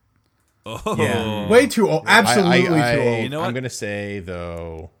Whitaker. Oh, Yeah. way too old. Absolutely too old. You know what? I'm going to say,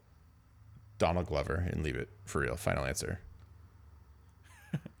 though, Donald Glover and leave it for real. Final answer.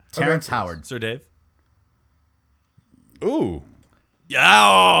 Terrence Howard. Sir Dave. Ooh.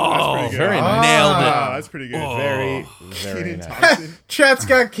 Yeah, pretty good. Very nice. nailed it. Ah, that's pretty good. Very, very Keenan nice. Thompson. Chat's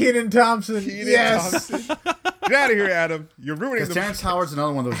got Keenan Thompson. Keenan yes. Thompson. Get out of here, Adam. You're ruining Because the Terrence Howard's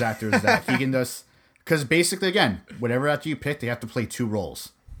another one of those actors that he can just. Because basically, again, whatever actor you pick, they have to play two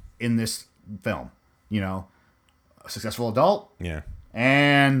roles in this film. You know, a successful adult Yeah.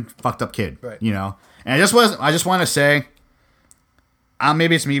 and fucked up kid. Right. You know, and I just want to say,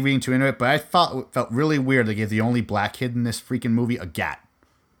 maybe it's me reading too into it, but I felt really weird they gave the only black kid in this freaking movie a gat.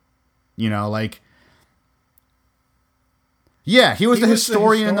 You know, like. Yeah, he was the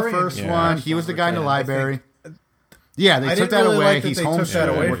historian in the first Yeah. one. He was the guy in the Yeah, library. Yeah, they I took didn't that really away. like that He's they took homeschooled, that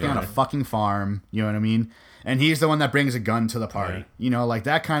away working from on a him. fucking farm. You know what I mean? And he's the one that brings a gun to the party. Yeah. You know, like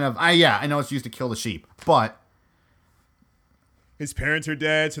that kind of. I know it's used to kill the sheep, but His parents are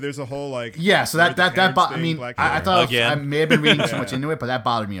dead, so there's a whole like. yeah. So where the that parents I staying mean, black I hair. thought Again. I may have been reading too much into it, but that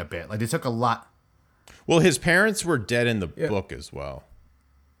bothered me a bit. Like they took a lot. Well, his parents were dead in the book as well.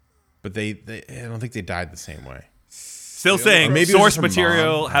 But they I don't think they died the same way. Still saying, Maybe it was source just her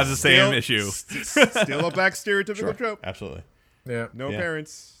material mom. has the same issue. Still a black stereotypical trope. Absolutely. Yeah. No Yeah.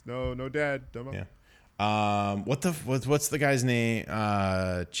 parents, no dad. Dumb. Yeah. What's the guy's name?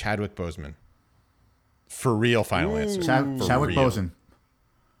 Chadwick Boseman. For real, final answer. For Chadwick real. Boseman.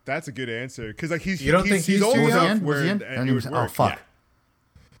 That's a good answer because like You don't think he's old too Was he enough in? Was where he in? and it would Oh work. fuck. Yeah.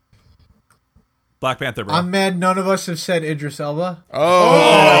 Black Panther, bro. I'm mad none of us have said Idris Elba.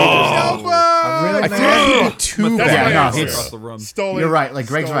 Oh, I'm really I mad. feel like he'd be too That's Yeah, my no, bad. answer. he's- across the room. Stolen. You're right. Like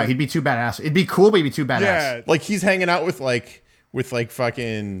Greg's Stolen. right. He'd be too badass. It'd be cool, but he'd be too badass. Yeah, Like he's hanging out with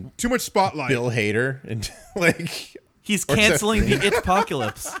fucking too much spotlight. Bill Hader and like He's canceling the It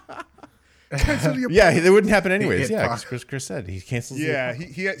Apocalypse. yeah, that wouldn't happen anyways. It Yeah, talk. 'cause Chris said he cancels. the- Yeah,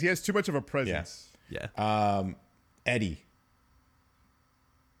 he has too much of a presence. Yeah. Eddie.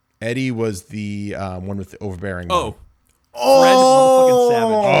 Eddie was the one with the overbearing. Oh. mom. Fred motherfucking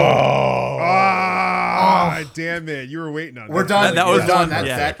Savage. Ah, damn it! You were waiting on We're that. done. That We're was done. done.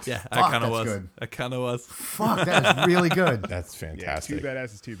 That, Yeah, fuck, I kind of that's was. good. I kind of was. Fuck, that is really good. That's Yeah, fantastic. too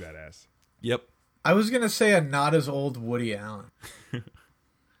badass is too badass. Yep. I was gonna say a not as old Woody Allen.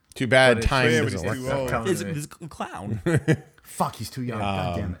 Too bad But it's- time Yeah, but doesn't he's work. too that old. way. Coming Is to me. this clown? Fuck, he's too young.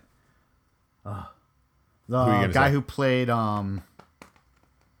 God damn it. you The gonna guy say? who played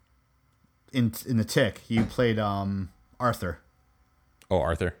in the Tick, he played Arthur. Oh,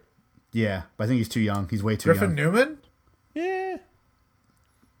 Arthur. Yeah, but I think he's too young. He's way too Griffin young. Newman. Yeah.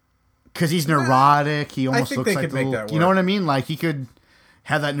 Because he's neurotic. He almost think looks they like could make that you know work. what I mean? Like he could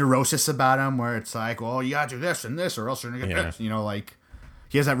have that neurosis about him, where it's like, well, you gotta do this and this, or else you're gonna get Yeah. this. You know, like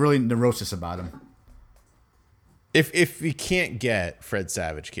he has that really neurosis about him. If we can't get Fred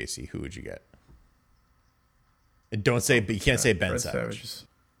Savage, Casey, who would you get? And don't say, but you can't say Ben Fred Savage. Savage's.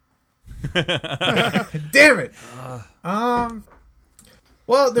 Damn it.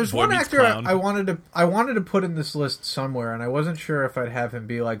 Well, there's Boy one Meets actor Clown. I wanted to put in this list somewhere, and I wasn't sure if I'd have him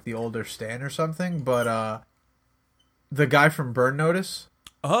be like the older Stan or something. But the guy from Burn Notice,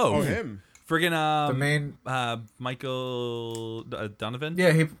 Oh, him. Friggin' the main, Michael Donovan.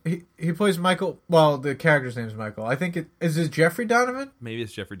 yeah, he plays Michael. Well, the character's name is Michael. I think is this Jeffrey Donovan? Maybe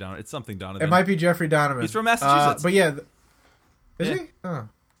it's Jeffrey Donovan. It's something Donovan. It might be Jeffrey Donovan. He's from Massachusetts. But yeah, is Yeah. he? Oh.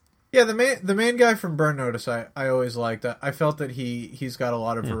 Yeah, the main guy from Burn Notice, I always liked. I felt that he's got a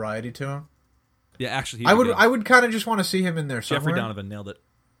lot of variety to him. Yeah, actually, I would kind of just want to see him in there somewhere. Jeffrey Donovan nailed it.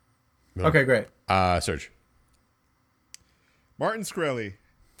 Okay, great. Serge. Martin Shkreli.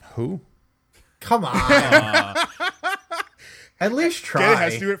 Who? Come on. At least try. Again, it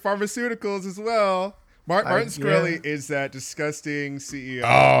has to do with pharmaceuticals as well. Martin Shkreli is that disgusting CEO.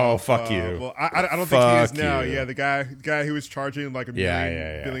 Oh, fuck you. Well, I don't think he is now. Yeah, the guy who was charging like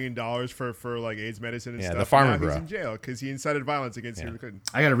 $1 billion for like AIDS medicine and stuff. The farmer now bro. He's in jail because he incited violence against Hillary Clinton.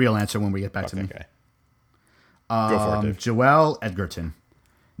 I got a real answer when we get back to me. Okay. Go for it, Dave. Joel Edgerton.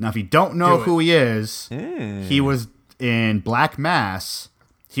 Now, if you don't know who he is, he was in Black Mass.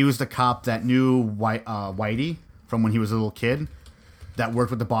 He was the cop that knew Whitey from when he was a little kid that worked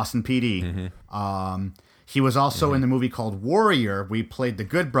with the Boston PD. He was also in the movie called Warrior. We played the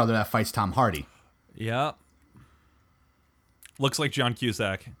good brother that fights Tom Hardy. Yeah. Looks like John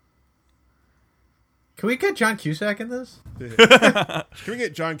Cusack. Can we get John Cusack in this? Can we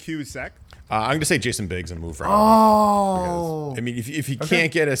get John Cusack? I'm going to say Jason Biggs and move right Oh. on. Because, I mean, if you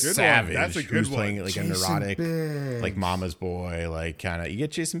can't get a savage That's a good who's one. playing like Jason a neurotic, Biggs. like Mama's boy, like kind of, you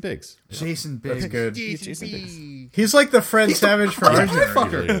get Jason Biggs. Jason Biggs. That's good. You get Jason Biggs. He's like the Fred Savage for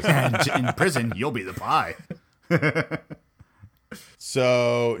Arjun. And in prison, you'll be the pie.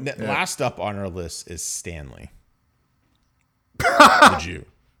 So last up on our list is Stanley, the Jew.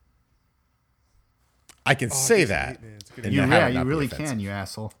 I can say that. and You have it not be really offensive. can, you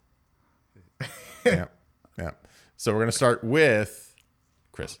asshole. Yeah. So we're gonna start with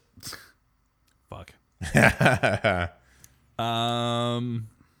Chris. Fuck.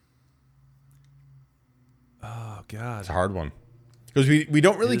 Oh God. It's a hard one because we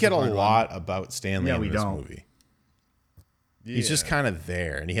don't really get a lot about Stanley in we this don't. movie. He's just kind of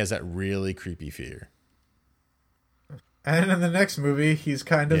there, and he has that really creepy fear. And in the next movie, he's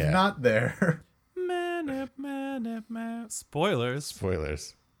kind of Yeah. not there. Spoilers.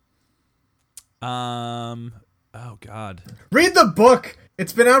 Spoilers. Oh God. Read the book.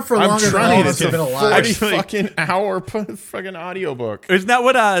 It's been out for I'm longer than all trying. of It's us have a been alive. 40 Actually- fucking hour fucking audiobook. Isn't that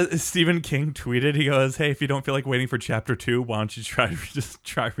what Stephen King tweeted? He goes, "Hey, if you don't feel like waiting for chapter 2, why don't you just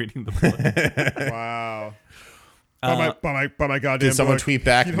try reading the book?" Wow. By my goddamn Did someone book. tweet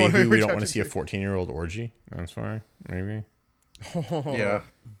back? You know Maybe what? we don't want to see a 14-year-old orgy. That's why. Maybe. Yeah.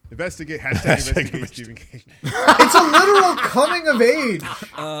 Investigate. Investigate Stephen King. It's a literal coming of age.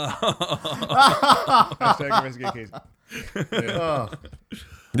 Investigate Casey.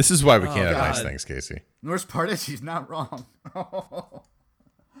 This is why we can't have God. nice things, Casey. The worst part is he's not wrong.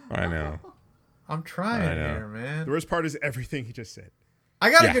 I know. I'm trying I know. here, man. The worst part is everything he just said. I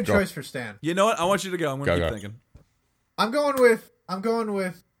got Yeah, a good go. choice for Stan. You know what? I want you to go. I'm gonna Go. keep thinking. I'm going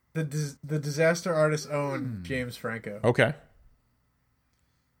with the disaster artist's own James Franco. Okay.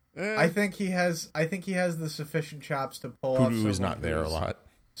 I think he has the sufficient chops to pull off. Hoodoo is someone not there a who's lot.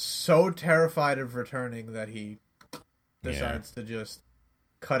 So terrified of returning that he decides to just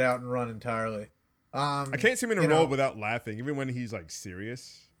cut out and run entirely. I can't see him in a role without laughing, even when he's like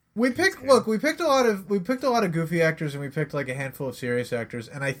serious. We picked a lot of goofy actors and we picked like a handful of serious actors,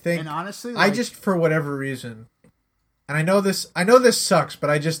 and I think And honestly, I just, for whatever reason, and I know this sucks, but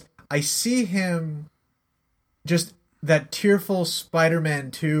I see him just that tearful Spider-Man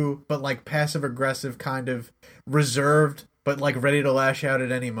 2, but like passive aggressive, kind of reserved, but like ready to lash out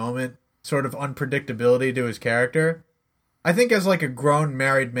at any moment, sort of unpredictability to his character. I think as like a grown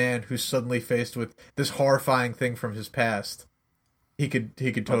married man who's suddenly faced with this horrifying thing from his past, he could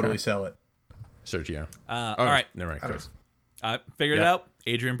totally sell it. Sergio. All right. Never mind. Chris. I figured it out.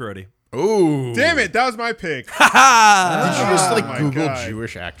 Adrian Brody. Ooh. Damn it, that was my pick. Did you just like my Google God.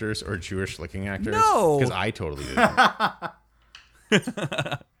 Jewish actors or Jewish looking actors? No. Because I totally did.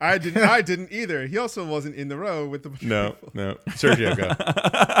 I didn't either. He also wasn't in the row with the No. Sergio,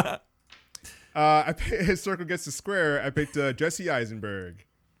 go. his circle gets the square. I picked Jesse Eisenberg,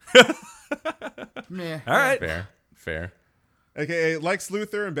 meh. All right. Fair. aka Lex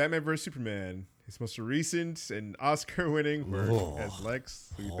Luthor in Batman vs Superman. His most recent and Oscar-winning work as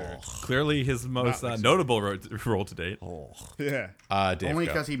Lex Luthor. Clearly his most notable role to date. Yeah. Dave, Only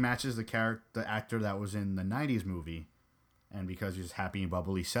go. because he matches the actor that was in the 90s movie, and because he's happy and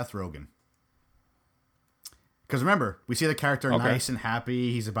bubbly, Seth Rogen. Because remember, we see the character nice and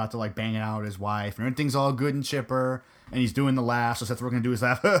happy. He's about to like bang out with his wife, and everything's all good and chipper, and he's doing the laugh. So Seth Rogen can do his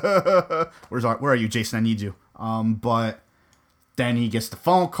laugh. Where are you, Jason? I need you. But then he gets the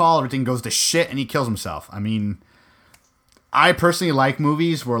phone call. Everything goes to shit, and he kills himself. I mean, I personally like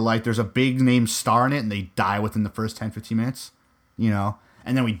movies where like there's a big name star in it, and they die within the first 10, 15 minutes. You know,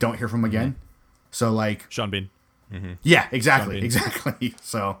 and then we don't hear from him again. So like, Sean Bean. yeah, exactly, Bean. exactly.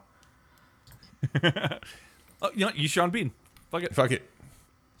 So. Oh, you know, you Sean Bean. Fuck it. Fuck it.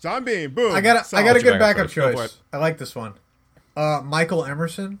 Zombie, boom. I got a good backup choice. choice. I like this one. Michael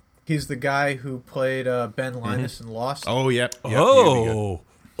Emerson. He's the guy who played Ben Linus in Lost. Oh, yep. Oh.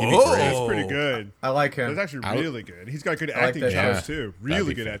 That's pretty good. I like him. That's actually really good. He's got good I like acting that chops choice. too.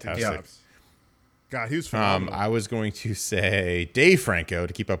 Really good acting fantastic. chops. God, he was phenomenal. I was going to say Dave Franco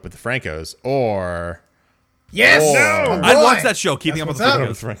to keep up with the Francos, or Yes! No! My I'd boy! watch that show, Keeping Up That's with the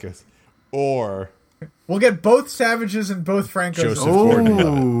what's up. Francos. or We'll get both Savages and both Francos. Joseph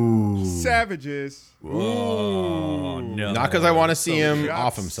Gordon-Levitt. Ooh. Savages. Oh, no. Not because I want to see him chops.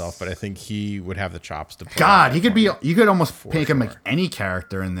 off himself, but I think he would have the chops to play. God, he could be. You could almost For make him like sure. any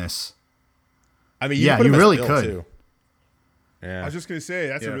character in this. I mean, Yeah, put him you as really Bill, could. too. Yeah. I was just gonna say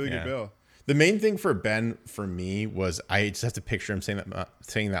that's a really Yeah. good bill. The main thing for Ben for me was I just have to picture him saying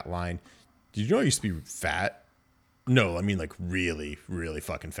that line. Did you know I used to be fat? No, I mean like really, really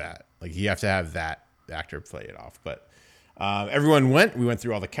fucking fat. Like you have to have that actor play it off. But everyone we went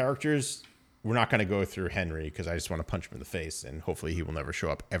through all the characters. We're not going to go through Henry because I just want to punch him in the face and hopefully he will never show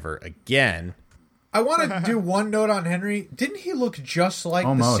up ever again. I want to do one note on Henry. Didn't he look just like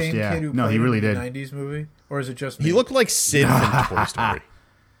Almost, the same yeah. kid who No, played he really in the did. 90s movie? Or is it just me? He looked like Sid from Toy Story.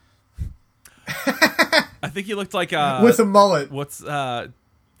 I think he looked like with a mullet. what's the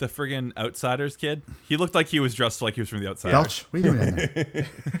friggin' Outsiders kid? He looked like he was dressed like he was from the Outsiders. Belch, what are you doing in there?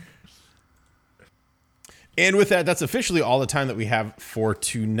 And with that, that's officially all the time that we have for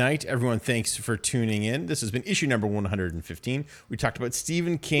tonight. Everyone, thanks for tuning in. This has been issue number 115. We talked about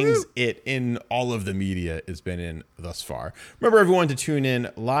Stephen King's It in all of the media it's been in thus far. Remember, everyone, to tune in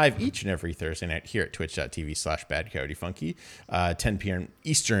live each and every Thursday night here at twitch.tv/badcoyotefunky, 10 p.m.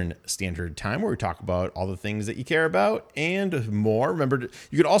 Eastern Standard Time, where we talk about all the things that you care about and more. Remember,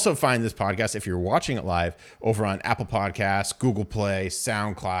 you can also find this podcast, if you're watching it live, over on Apple Podcasts, Google Play,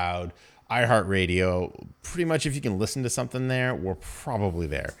 SoundCloud, iHeartRadio. Pretty much if you can listen to something there, we're probably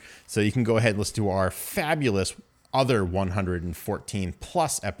there. So you can go ahead and listen to our fabulous other 114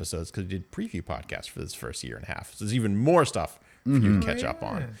 plus episodes because we did preview podcasts for this first year and a half. So there's even more stuff for you to catch up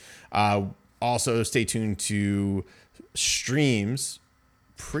on. Also, stay tuned to streams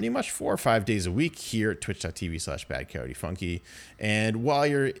pretty much 4 or 5 days a week here at twitch.tv/badcoyotefunky. And while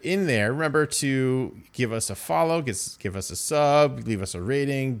you're in there, remember to give us a follow, give us a sub, leave us a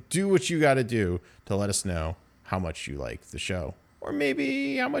rating, do what you got to do to let us know how much you like the show. Or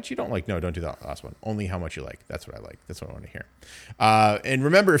maybe how much you don't like. No, don't do that last one. Only how much you like. That's what I like. That's what I want to hear. And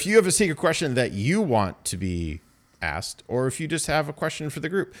remember, if you have a secret question that you want to be asked, or if you just have a question for the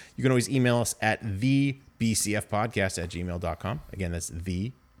group, you can always email us at thebcfpodcast@gmail.com. Again, that's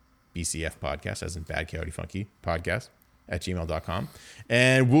the BCF podcast, as in Bad Coyote Funky podcast @gmail.com.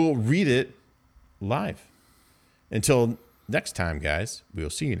 And we'll read it live. Until next time, guys, we will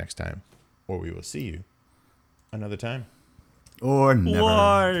see you next time, or we will see you another time. Or never.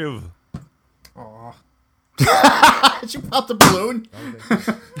 Live. Aw. Did you pop the balloon?